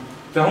لهم،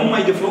 فهم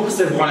يدفعوك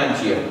تصير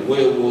فولنتير.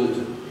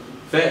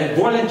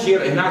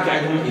 فالفولنتير هناك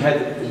عندهم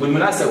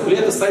وبالمناسبه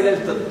كليه الصيدله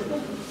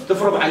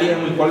تفرض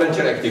عليهم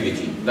الفولنتير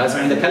اكتيفيتي، لازم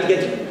عندك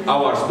هالقد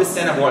اورز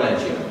بالسنه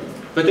فولنتير.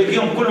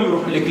 فتلقيهم كلهم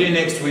يروحون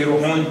الكلينكس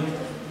ويروحون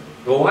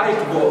وهاي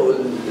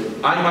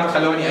انا ما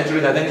خلوني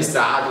اجرد هذين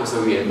الساعات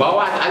واسويها،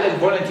 باوعت على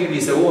الفولنتير اللي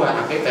يسووها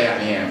حقيقه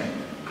يعني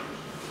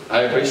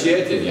اي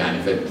ابريشيتد يعني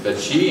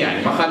فشي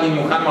يعني ما خلي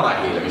المكالمه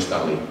رايحين له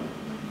مشتغلين،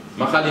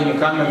 ما خلي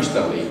المكالمه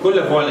مشتغلين،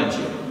 كله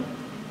فولنتير.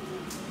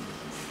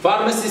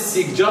 Pharmacists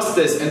seek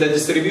justice in the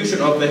distribution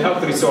of the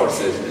health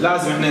resources.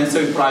 لازم احنا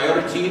نسوي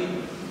priority،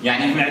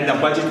 يعني احنا عندنا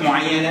بادجت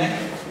معينه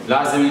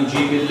لازم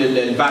نجيب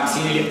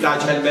الفاكسين اللي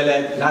يحتاجها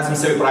البلد، لازم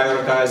نسوي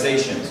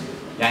برايورتايزيشنز.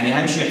 يعني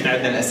اهم شيء احنا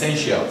عندنا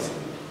الاسينشالز.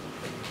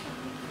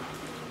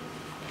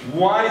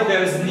 Why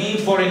there is need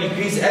for an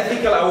increased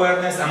ethical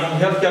awareness among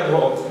healthcare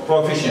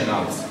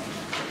professionals?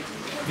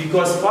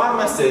 Because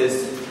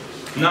pharmacists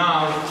now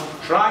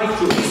try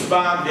to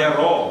expand their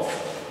roles.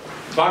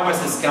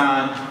 Pharmacists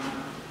can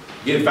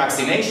give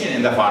vaccination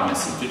in the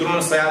pharmacy. تدرون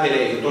الصيادله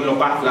يعطون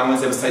لقاح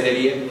انفلونزا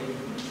بالصيدليه.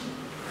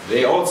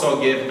 They also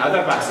give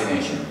other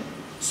vaccination.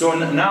 So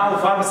now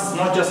pharmacists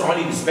not just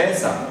only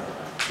dispenser,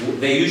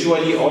 they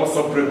usually also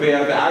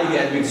prepare the IV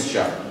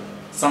admixture.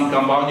 Some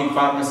compounding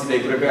pharmacy they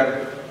prepare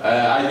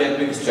IV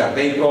admixture.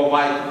 They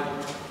provide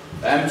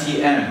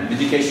MTM,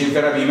 medication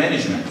therapy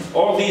management.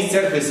 All these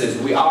services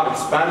we are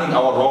expanding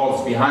our roles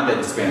behind the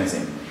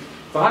dispensing.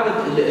 فهذا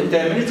انت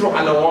من تروح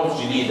على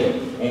roles جديده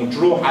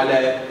وتروح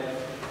على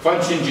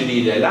function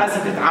جديده لازم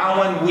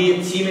تتعاون ويا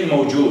التيم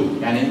الموجود.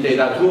 يعني انت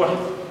اذا تروح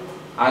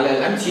على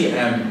الام تي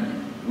ام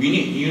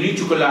you need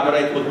to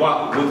collaborate with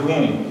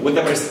whom? With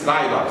the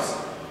prescribers.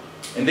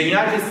 In the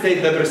United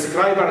States the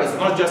prescriber is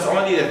not just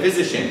only the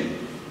physician.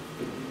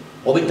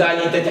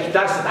 وبالتالي انت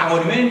تحتاج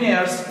تتعاون مع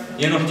النيرس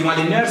لانه احتمال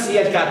النيرس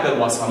هي الكاتبه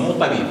الوصفه مو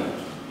الطبيب.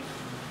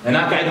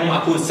 هناك عندهم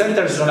اكو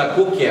سنترز هناك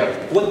كوك كير،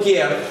 كوك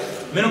كير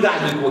منو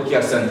قاعد بالكوك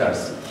كير سنترز؟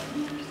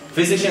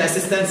 فيزيشن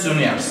اسيستنتس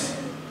ونيرس.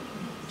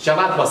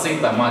 شغلات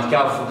بسيطه مال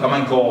كاف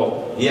وكمان كول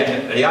هي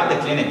عياده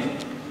كلينيك.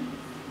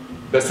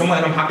 بس هم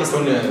لهم حق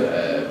يسوون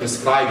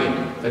بريسكرايبنج،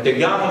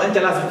 فتلقاهم انت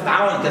لازم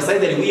تتعاون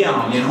كصيدلي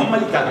وياهم لان هم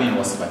اللي كاتبين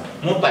الوصفه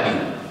مو الطبيب.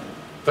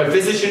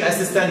 فالفيزيشن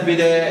اسيستنت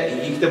بدا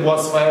يكتب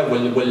وصفه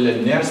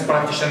والنيرس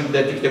براكتيشن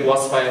بدات تكتب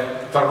وصفه،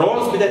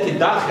 فالرولز بدات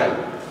تتداخل.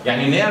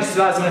 يعني نيرس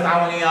لازم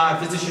نتعاون وياه،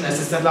 فيزيشن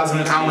اسيستنت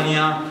لازم نتعاون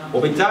وياه،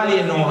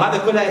 وبالتالي انه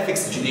هذا كلها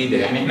افكس جديده.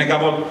 يعني احنا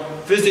قبل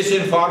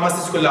فيزيشن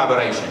فارماسيست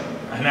كولابوريشن،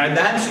 احنا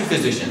عندنا اهم شيء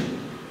فيزيشن.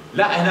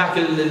 لا هناك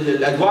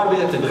الادوار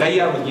بدات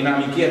تتغير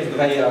والديناميكيه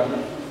تتغير.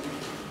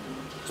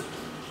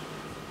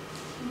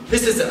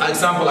 This is an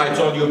example I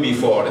told you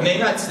before. In the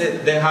United States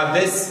they have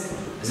this,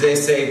 they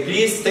say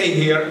please stay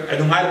here.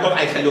 عندهم هاي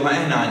القطعه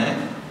يخلوها هنا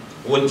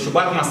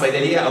والشباك مع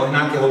الصيدليه او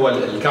هناك هو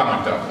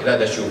الكاونتر اذا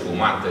دا تشوفوا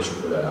ما اعرف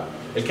تشوفوا ولا لا.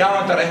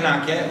 الكاونتر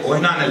هناك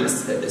وهنا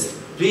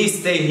please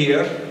stay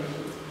here.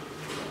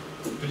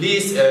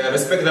 Please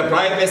respect the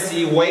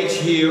privacy. Wait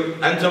here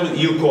until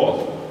you call.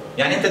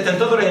 يعني انت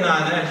تنتظر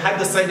هنا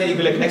لحد الصيدلي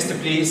يقول لك next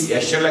please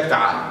يأشر لك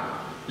تعال.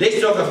 ليش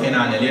توقف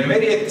هنا؟ لان ما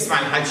يريد تسمع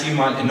الحكي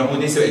مال انه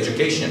هو يسوي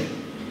education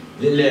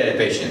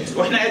للبيشنتس،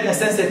 واحنا عندنا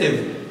sensitive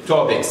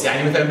توبكس،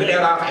 يعني مثلا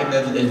بالعراق عندنا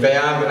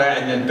الفياجرا،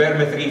 عندنا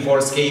البيرمethrin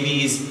فورس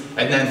كيفيز،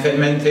 عندنا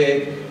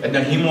انفلمنتك، عندنا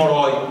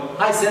الهيمورويد،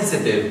 هاي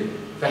سنسيتيف،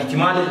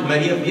 فاحتمال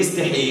المريض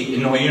يستحي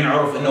انه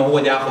ينعرف انه هو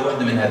ياخذ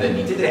وحده من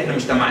هذني، تدري احنا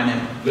مجتمعنا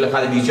يقول لك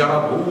هذا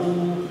بيجرب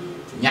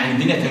يعني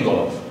الدنيا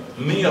تنقلب،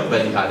 من يقبل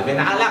هذا؟ بين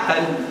على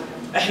الاقل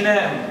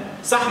احنا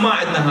صح ما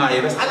عندنا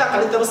هاي، بس على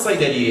الاقل انت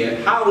بالصيدليه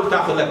حاول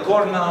تاخذ لك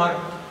كورنر،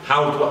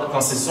 حاول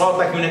تنصي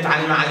صوتك من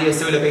تعلم عليه،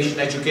 سوي له بيشنت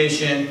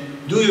اديوكيشن،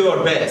 do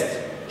your best,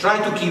 try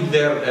to keep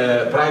their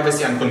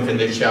privacy and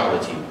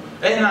confidentiality.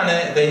 And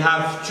they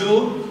have two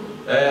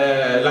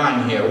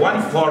line here, one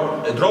for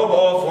drop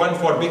off, one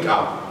for pick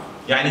up.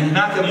 يعني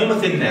هناك مو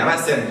مثلنا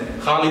راسا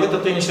خالي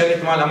بتعطيني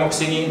شريط مال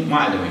اموكسيلين، ما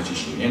عندهم هيك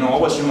شيء، لانه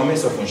اول شيء ما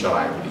يصرفون شرايط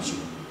ولا شيء.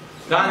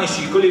 ثاني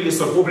شيء كل اللي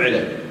يصرفوه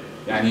بعلب،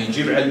 يعني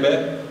يجيب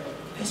علبه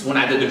يحسبون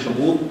عدد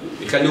الحبوب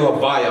يخلوها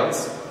بايلز،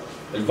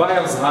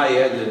 الفايلز هاي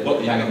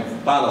يعني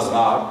طاله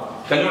صغار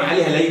يخلون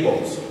عليها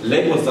ليبلز،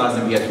 الليبلز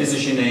لازم فيها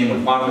الفيزيشن نيم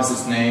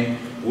والفارماسيست نيم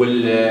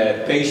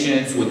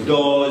والبيشنتس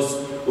والدوز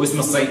واسم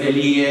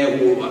الصيدليه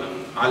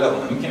وعلى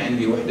يمكن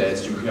عندي وحده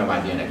اجيب لكم اياها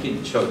بعدين،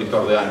 اكيد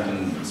دكتور ضياء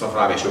يمكن صف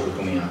رابع يشوف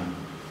لكم اياها.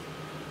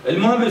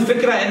 المهم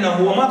الفكره انه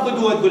هو ماكو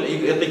دواء تقول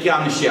يعطيك اياه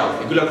من الشيلف،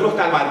 يقول لك روح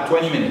تعال بعد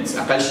 20 minutes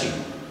اقل شيء،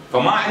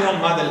 فما عندهم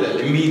هذا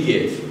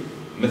الاميديت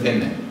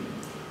مثلنا.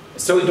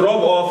 تسوي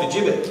دروب اوف،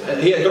 تجيب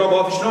هي دروب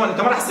اوف شلون؟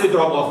 انت ما راح تسوي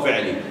دروب اوف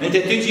فعلي، انت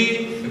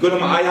تجي تقول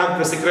لهم I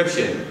have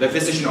prescription, the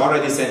physician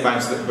already sent my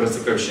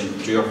prescription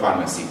to your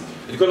pharmacy.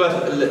 تقول له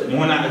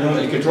هنا عندهم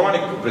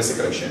الكترونيك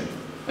بريسكريبشن،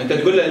 انت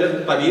تقول له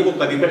للطبيب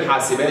والطبيب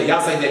بالحاسبه يا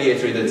صيدليه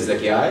تريد تدز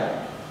لك اياه،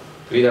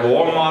 تريدها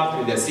وول مارت،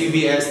 تريدها سي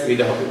في اس،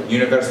 تريدها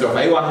يونيفرسال اوف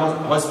اي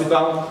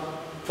هوسبيتال،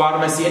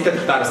 فارماسي، انت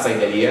تختار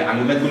الصيدليه،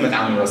 عم ما تقول ما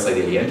تعامل مع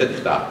الصيدليه، انت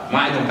تختار، ما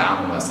عندهم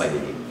تعامل مع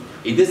الصيدليه.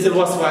 يدز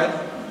الوصفه،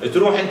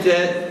 تروح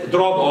انت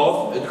دروب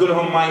اوف، تقول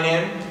لهم ماي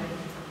نيم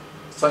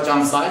such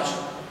and such،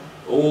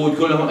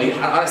 وتقول لهم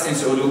راسا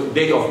يسالوك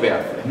ديت اوف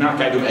بيرث،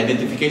 هناك عندهم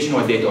ايدنتيفيكيشن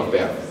والديت اوف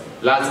بيرث،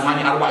 لازم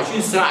هاني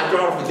 24 ساعه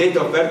تعرف الديت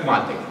اوف بيرث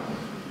مالتك.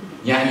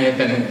 يعني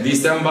مثلا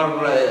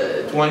ديسمبر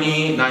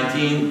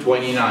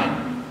 2029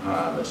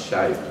 هذا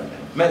شايف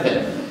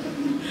مثلا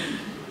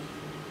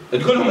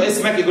تقول لهم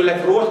اسمك، يقول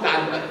لك روح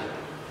تعال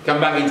كم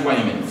باك ان 20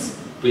 minutes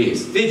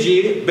بليز،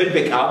 تجي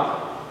بالبيك اب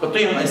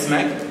تعطيهم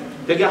اسمك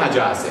تلقاها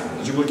جاهزه،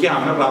 يجيبوا لك اياها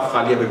من الرف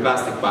خاليه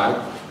بالبلاستيك باج،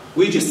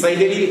 ويجي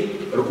الصيدلي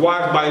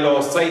required by law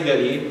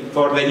الصيدلي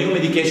for the new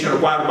medication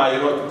required by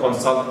law to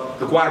consult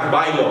required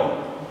by law،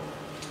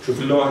 شوف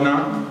اللو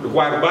هنا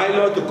required by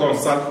law to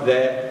consult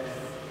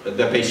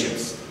the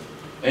patients،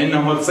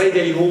 انه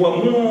الصيدلي هو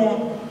مو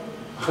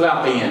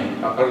اخلاقيا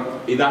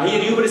اذا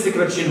هي نيو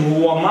بريسكريبشن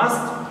هو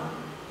must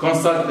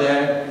consult the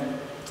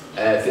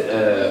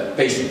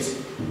patients.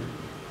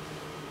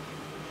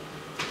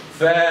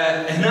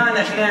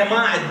 فهنا احنا ما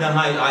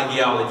عندنا هاي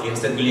الايدياليتي،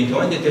 هسه تقول لي انت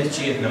وين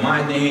تحكي احنا ما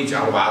عندنا هيك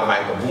اربعه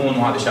يطبون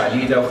وهذا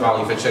شاليده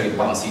وخالي يفشل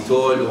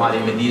باراسيتول وهذا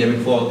يمديله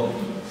من فوق،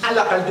 على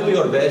الاقل دو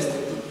يور بيست،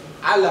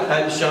 على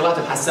الاقل الشغلات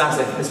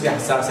الحساسه تحس فيها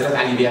حساسه لا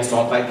تعلي بها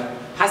صوتك،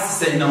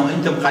 حسس انه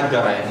انت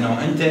مقدره، انه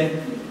انت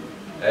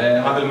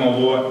هذا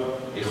الموضوع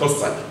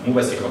يخصك مو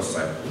بس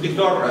يخصك.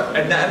 الدكتور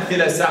عندنا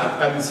امثله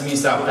سابقه من سنين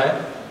سابقه،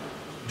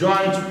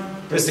 don't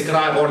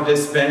prescribe or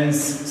dispense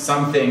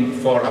something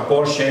for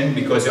abortion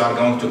because you are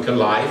going to kill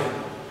life,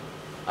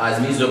 as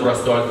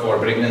misoprostol for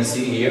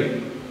pregnancy here.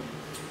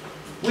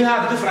 We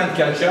have different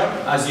culture,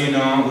 as you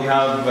know, we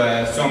have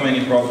so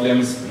many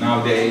problems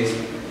nowadays.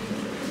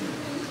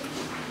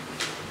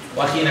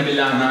 واخينا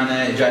بالله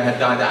هنا جاي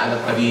هداده على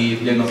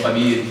الطبيب لانه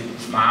الطبيب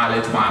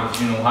معالج ما اعرف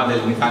شنو، هذا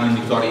المثال من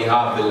الدكتور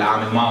ايهاب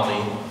بالعام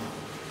الماضي.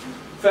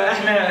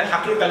 فاحنا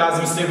حقيقه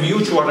لازم يصير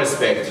mutual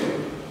respect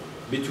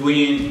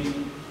between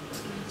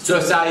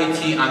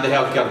society and the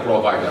healthcare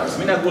providers.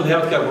 من اقول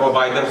healthcare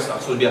providers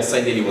اقصد بها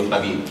الصيدلي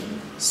والطبيب.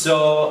 So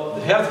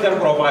the healthcare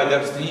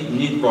providers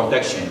need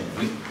protection.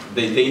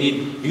 They need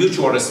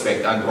mutual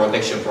respect and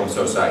protection from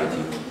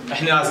society.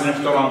 احنا لازم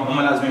نحترم،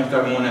 هم لازم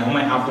يحترمونا، هم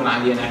يحافظون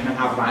علينا، احنا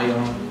نحافظ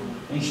عليهم.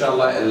 ان شاء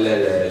الله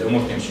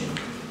الامور تمشي.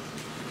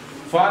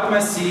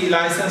 Pharmacy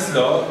license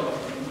law،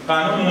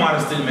 قانون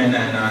ممارسة المهنة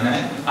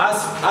هنا.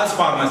 As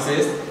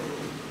pharmacists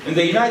in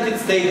the United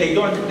States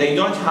they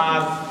don't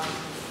have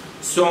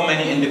so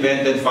many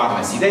independent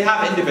pharmacy. They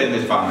have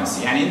independent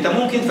pharmacy. يعني أنت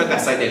ممكن تفتح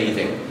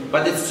صيدليتك،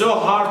 but it's so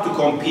hard to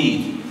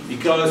compete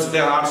because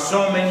there are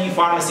so many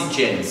pharmacy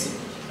chains.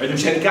 عندهم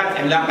شركات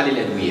عملاقة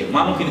للأدوية،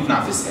 ما ممكن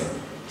تنافسها.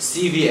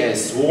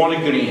 CVS،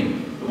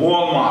 والجرين،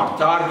 والمارت،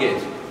 تارجت،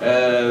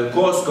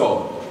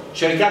 كوسكو،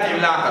 شركات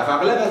عملاقة،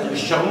 فأغلبها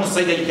يشتغلون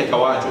الصيدلي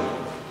كتواجد.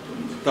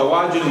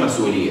 تواجد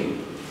ومسؤولية.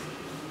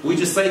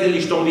 ويجي الصيدلي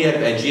يشتغل بها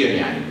بأجير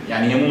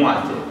يعني هي مو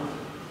مالته.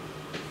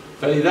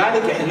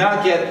 فلذلك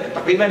هناك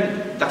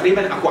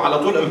تقريبا اكو على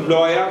طول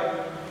امبلوير،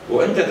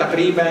 وانت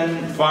تقريبا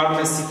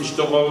فارماسي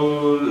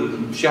تشتغل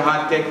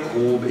بشهادتك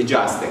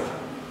وباجازتك.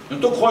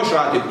 انطوك خوش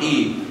راتب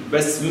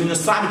بس من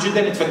الصعب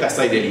جدا تفتح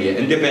صيدليه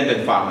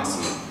اندبندنت فارماسي.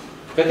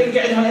 فتلقى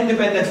عندهم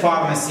اندبندنت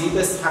فارماسي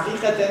بس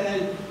حقيقه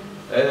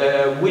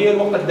ويا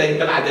الوقت بده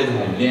يقل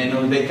عددهم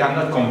لانه they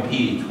cannot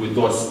compete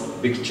with those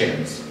big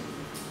chains.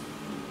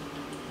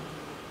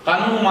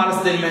 قانون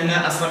ممارسة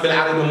المهنة أصلا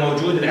بالعربي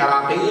موجود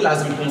العراقي،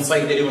 لازم يكون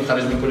صيدلي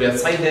ومتخرج من كلية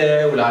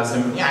صيدلة،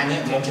 ولازم يعني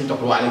ممكن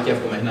تقروا على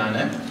كيفكم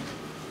هنا.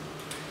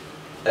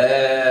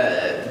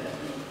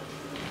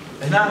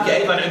 هناك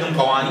أيضا عندهم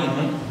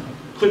قوانينهم،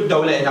 كل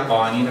دولة لها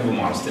قوانينها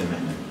بممارسة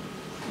المهنة.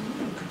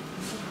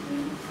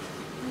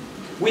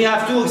 We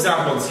have two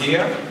examples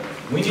here.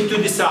 We need to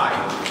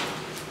decide,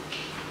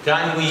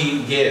 can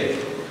we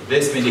give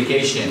this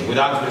medication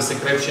without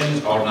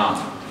prescriptions or not,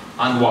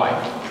 and why?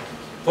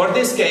 For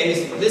this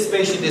case, this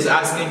patient is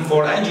asking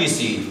for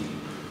NGC,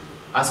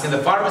 asking the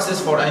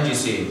pharmacist for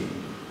NGC.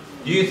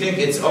 Do you think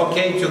it's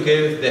okay to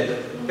give the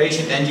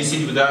patient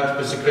NGC without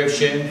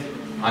prescription,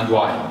 and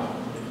why?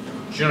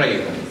 شنو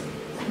رأيكم؟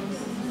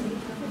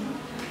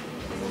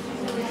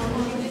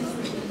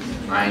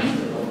 معي؟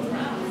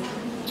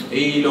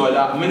 إي لو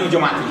لا، منو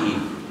جماعة الإي؟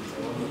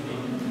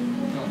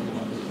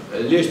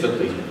 ليش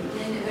تطي؟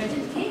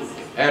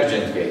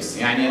 urgent case،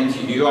 يعني أنت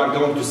you are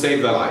going to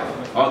save the life.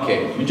 أوكي،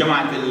 من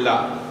جماعة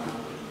اللا.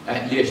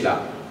 ليش لا؟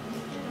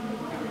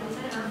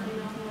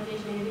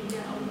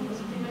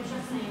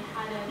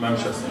 ما مش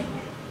شخصين.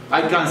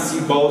 I can see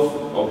both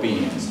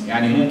opinions.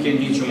 يعني ممكن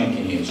هيك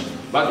وممكن هيك.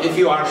 But if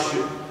you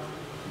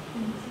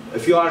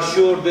are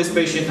sure this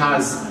patient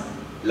has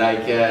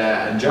like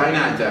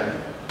angina attack,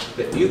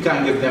 you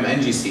can give them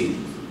NGC.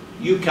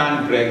 You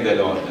can break the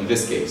law in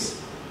this case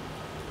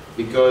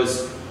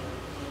because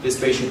this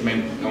patient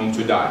may going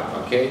to die.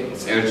 Okay,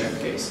 it's urgent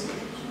case.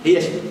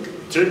 Here's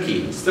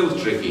tricky, still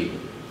tricky,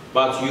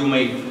 but you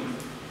may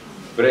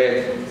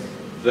break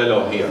the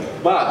law here.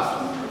 But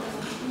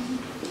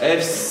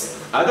if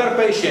other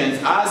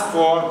patients ask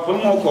for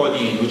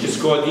pulmocodeine, which is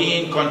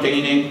codeine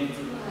containing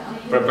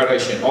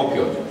preparation,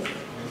 opioid,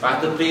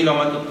 فتطي لو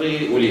ما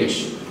تطي وليش؟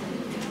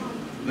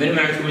 من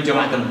معكم من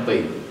جماعة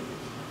الطي؟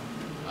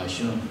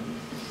 شنو؟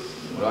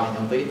 واحد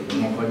نطي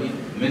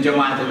pulmocodeine من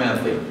جماعة ما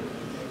نطي.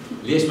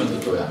 ليش ما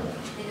تطوا يعني؟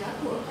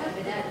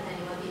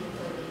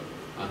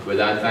 اكو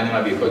بدائل ثانية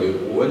ما بيكودين،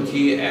 وانت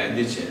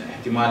عندك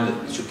احتمال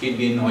تشكين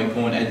بانه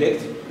يكون ادكت،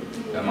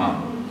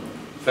 تمام.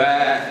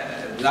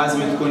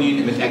 فلازم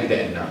تكونين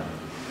متأكدة انه.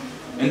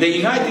 In the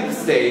United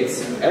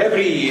States,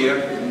 every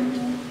year,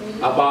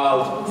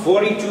 about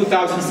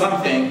 42,000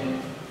 something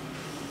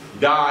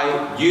die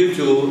due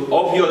to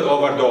opioid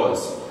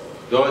overdose.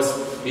 Those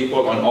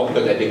people on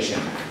opioid addiction.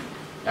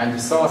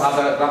 And so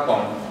هذا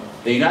رقم.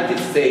 The United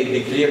States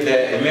declared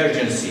the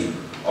emergency,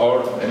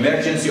 or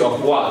emergency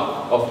of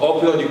what? Of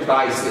opioid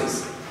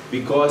crisis,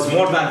 because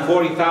more than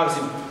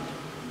 40,000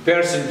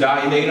 persons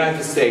die in the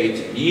United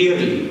States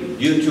yearly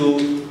due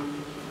to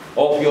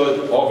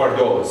opioid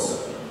overdose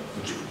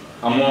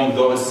among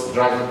those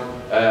drug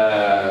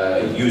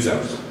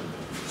users.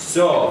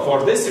 So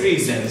for these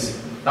reasons,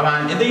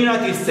 in the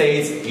United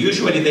States,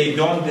 usually they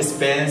don't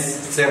dispense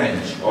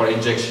syringe or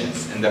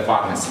injections in the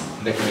pharmacy,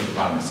 in the community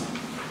pharmacy.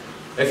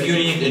 If you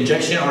need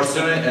injection or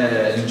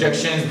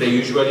injections, they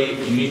usually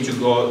you need to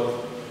go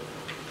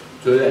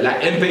to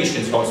like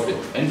inpatient hospital,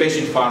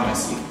 inpatient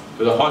pharmacy,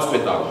 to the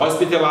hospital,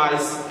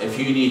 hospitalize if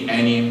you need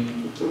any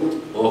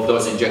of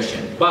those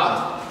injections.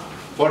 But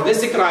for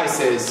this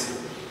crisis,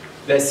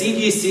 the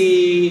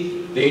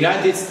CDC, the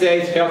United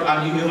States Health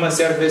and Human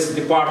Service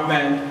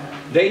Department,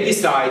 they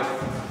decide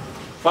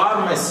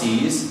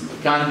pharmacies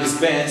can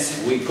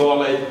dispense, we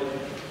call it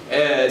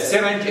a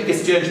syringe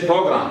exchange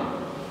program.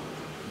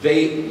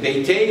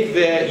 They take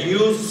the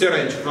used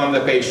syringe from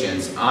the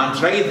patients and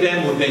trade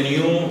them with the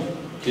new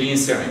clean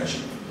syringe.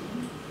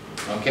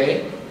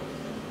 Okay?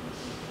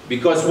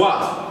 Because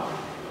what?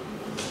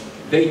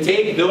 They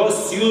take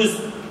those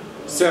used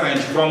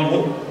syringe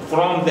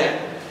from the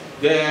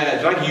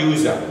drug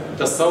user.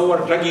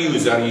 تصور drug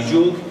user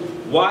يجوك,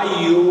 why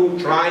you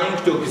trying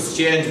to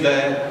exchange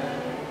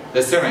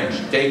the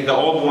syringe? Take the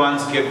old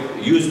ones, give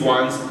used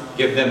ones,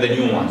 give them the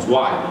new ones.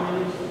 Why?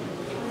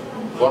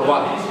 For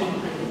what?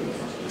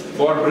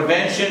 For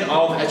prevention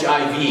of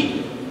HIV,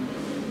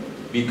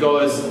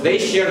 because they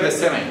share the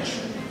syringe.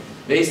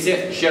 They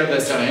share the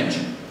syringe,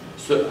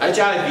 so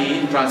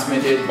HIV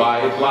transmitted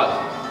by blood.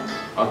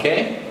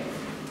 Okay?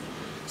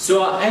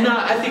 So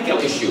هنا ethical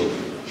issue.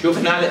 شوف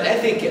هنا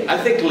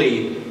ethically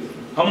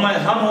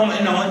همهم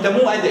انه انت مو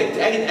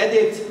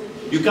addict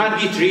you can't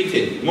be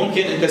treated.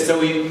 ممكن انت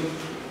تسوي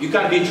you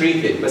can't be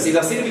treated، بس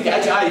اذا صير بك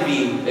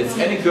HIV it's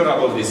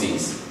incurable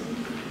disease.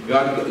 You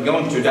are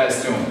going to die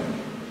soon.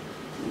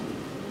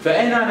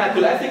 فهنا هناك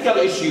ethical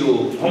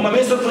issue. هم ما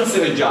يصرفون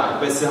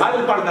سرنجات، بس هذا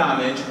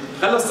البرنامج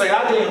خلى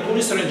الصيادله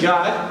ينطون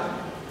سرنجات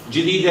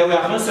جديده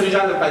وياخذون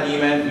السرنجات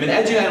القديمه من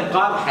اجل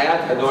انقاذ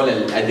حياه هذول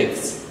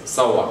الادكتس.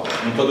 تصور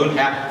ينقذون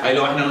حياه، هاي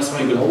لو احنا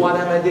نصفون يقول هو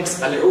هذا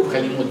ادكس خليه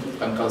يموت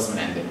تنقذ من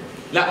عنده.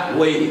 لا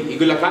هو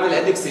يقول لك هذا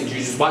الادكس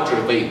يجوز باكر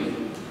يطيب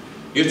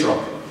يترك،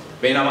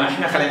 بينما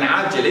احنا خلينا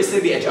نعالجه ليس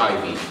ب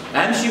HIV.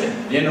 اهم شيء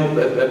لانه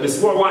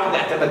باسبوع واحد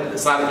اعتقد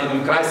صارت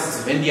عندهم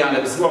كرايسيس في انديانا،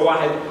 باسبوع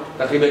واحد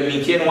تقريبا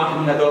 200 واحد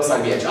من هذول صار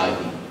ب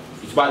HIV.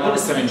 يتبادلون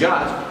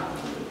السرنجات،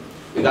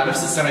 اذا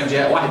نفس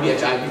السرنجه واحد ب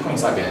HIV يكون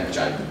صار ب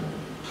HIV.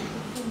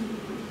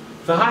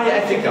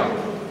 فهاي ethical.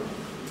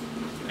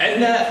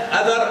 عندنا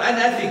other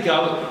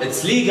unethical,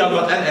 it's legal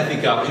but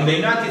unethical. In the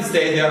United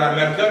States there are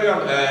mercurial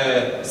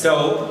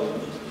soap.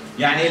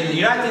 يعني in the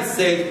United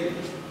States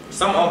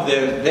some of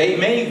them they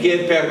may give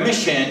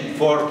permission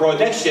for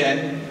production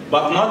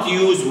but not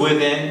use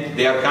within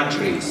their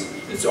countries.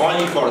 It's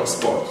only for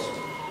export.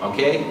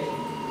 Okay?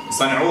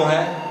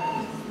 صنعوها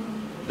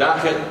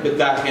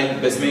بالداخل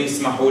بس ما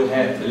يسمحوا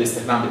لها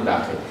الاستخدام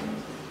بالداخل.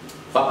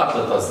 فقط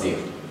للتصدير.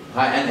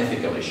 هاي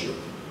unethical issue.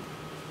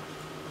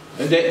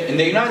 In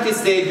the United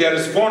States there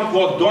is form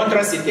called don't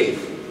resuscitate.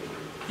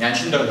 يعني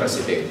شنو don't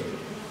resuscitate?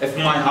 If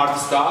my heart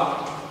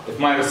stopped, if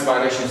my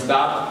respiration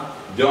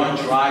stopped, don't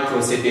try to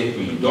resuscitate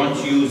me. Don't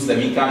use the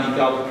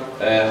mechanical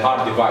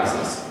heart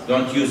devices.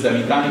 Don't use the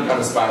mechanical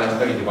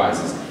respiratory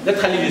devices. لا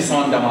تخلي لي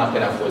صوندا مال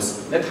تنفس،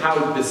 لا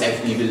تحاول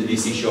تسعفني بالدي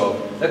سي شوك،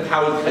 لا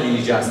تحاول تخلي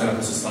لي جهاز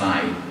تنفس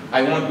اصطناعي.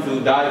 I want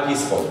to die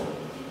peaceful.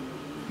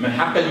 من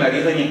حق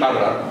المريض ان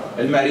يقرر،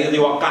 المريض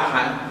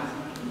يوقعها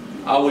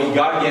او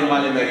الجارديان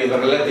مال المريض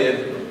الريلاتيف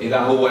اذا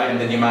هو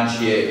عنده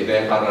ديمانشيا اذا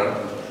يقرر.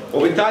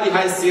 وبالتالي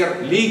هاي تصير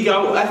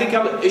legal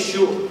ethical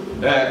issue.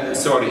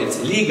 Sorry, it's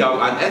legal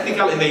and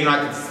ethical in the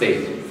United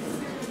States.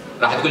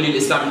 راح تقول لي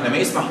الاسلام احنا ما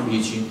يسمح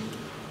بهيجي.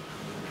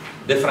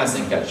 difference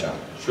in culture.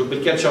 شوف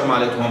بالكلتشر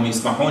مالتهم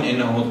يسمحون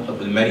انه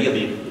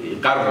المريض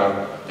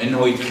يقرر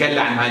انه يتخلى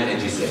عن هاي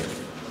الاجهزه.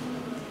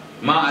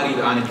 ما اريد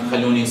انا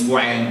تخلوني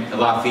اسبوعين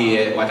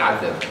اضافيه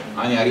واتعذب،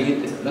 انا اريد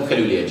لا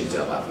تخلوا لي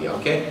اجهزه اضافيه،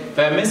 اوكي؟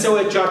 فمن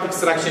سويت شارت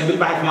اكستراكشن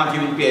بالبحث مالتي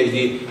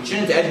بالبي اتش دي،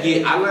 كنت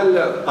القي على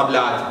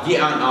الطبلات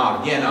دي ان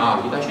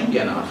ار، قلت شنو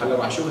دي ان ار؟ خليني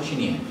اروح اشوفها شنو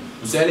هي.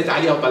 وسالت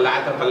عليها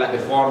وطلعتها طلعت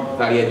فورم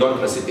ثانيه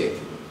دونت ريسيتيت.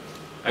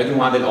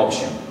 عندهم هذا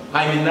الاوبشن.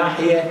 هاي من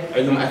ناحيه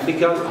عندهم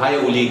اثيكال، هاي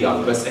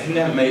وليجال، بس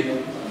احنا ما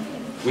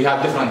we have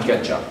different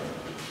culture.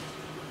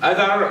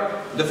 Other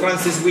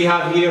differences we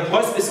have here,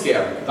 hospice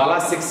care, the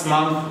last 6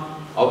 months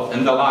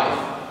in the life.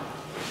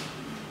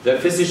 The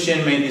physician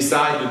may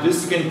decide to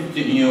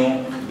discontinue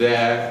the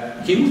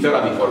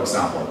chemotherapy, for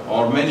example,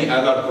 or many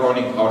other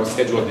chronic or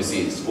scheduled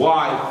disease.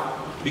 Why?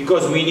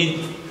 Because we need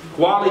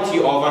quality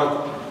over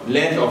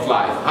length of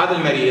life. هذا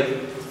المريض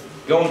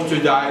going to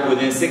die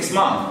within 6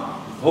 months.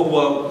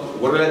 هو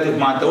والريلاتيف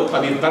مالته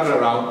والطبيب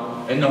قرروا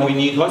انه we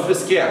need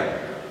hospice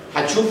care.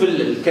 حتشوف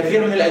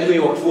الكثير من الادويه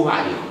يوقفوها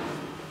عليه.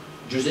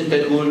 جزء انت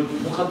تقول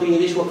مو خطيه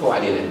ليش وقفوا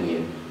عليه الادويه؟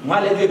 مو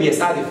الادويه بها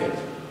سايد افكت.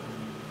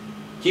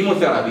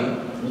 كيموثيرابي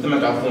مثل ما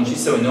تعرفون شو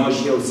تسوي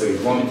نوشيا وتسوي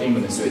فوميتنج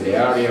وتسوي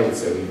دياريا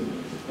وتسوي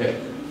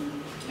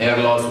هير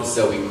لوس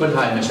وتسوي كل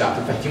هاي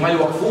المشاكل، فاحتمال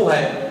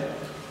يوقفوها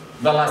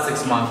the last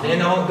 6 months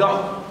لانه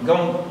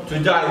going to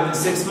die within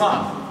 6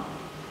 months.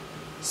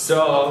 So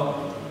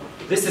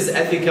this is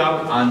ethical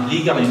and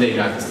legal in the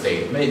United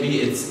States. Maybe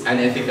it's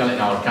unethical in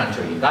our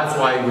country. That's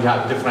why we have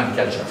different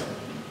culture.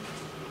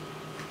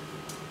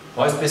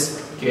 Hospice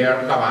care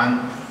طبعا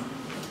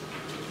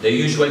they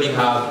usually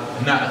have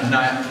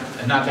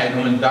هناك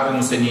عندهم الدار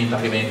المسنين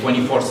تقريبا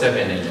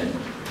 24/7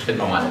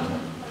 الخدمه مالتهم.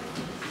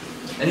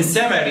 In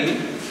summary,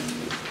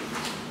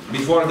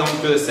 before going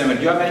to the summary,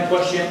 do you have any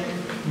question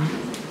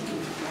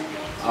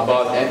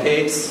about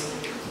ethics,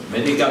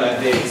 medical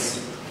ethics,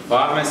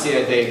 pharmacy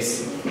ethics,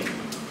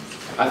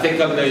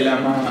 ethical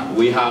dilemma?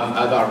 We have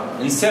other.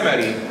 In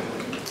summary,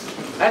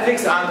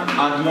 ethics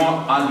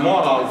and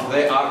morals,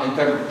 they are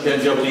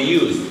interchangeably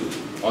used.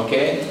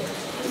 Okay.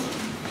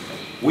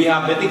 We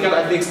have medical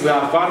ethics, we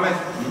have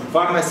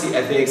pharmacy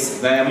ethics.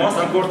 The most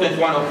important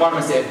one of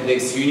pharmacy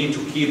ethics, you need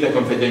to keep the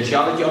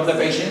confidentiality of the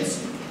patients.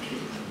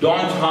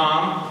 Don't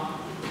harm,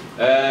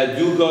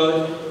 do good,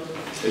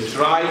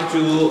 try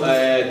to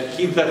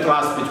keep the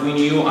trust between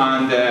you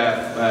and the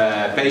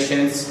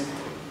patients.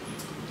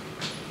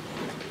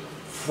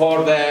 For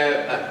the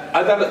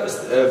other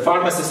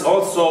pharmacists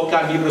also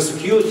can be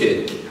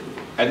prosecuted.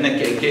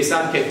 عندنا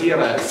كيسات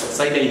كثيرة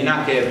صيدلي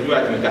هناك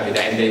بالولايات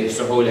المتحدة عنده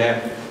يسمحوا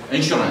لها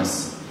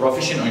insurance.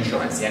 Professional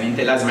insurance يعني أنت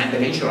لازم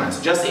عندك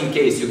insurance just in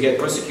case you get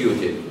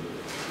prosecuted.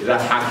 إذا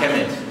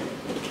حاكمت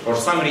for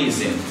some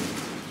reason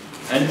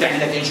أنت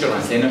عندك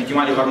insurance لأنه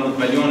احتمال يغرموك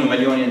مليون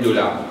ومليونين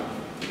دولار.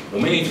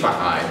 ومين يدفع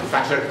هاي؟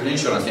 يدفع شركة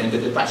الانشورنس، يعني أنت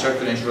تدفع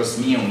شركة الانشورنس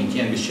 100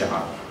 و200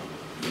 بالشهر.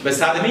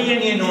 بس هذا ما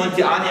يعني إنه أنت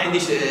أنا عندي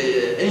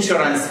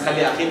insurance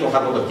خلي أخيط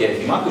وأخربط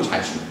بكيفي، ماكو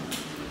حكي.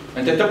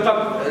 أنت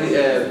تبقى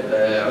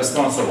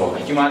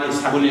responsible، احتمال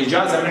يسحبون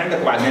الإجازة من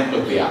عندك وبعد ما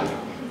ينطوك إياها.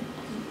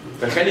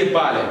 فخلي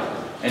ببالك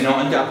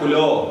انه انت اكو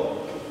لو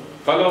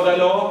follow the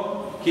law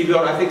keep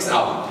your ethics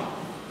out.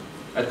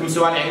 عندكم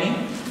سؤال يعني؟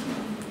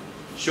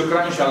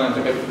 شكرا ان شاء الله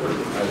نلتقي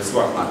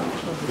الاسبوع القادم.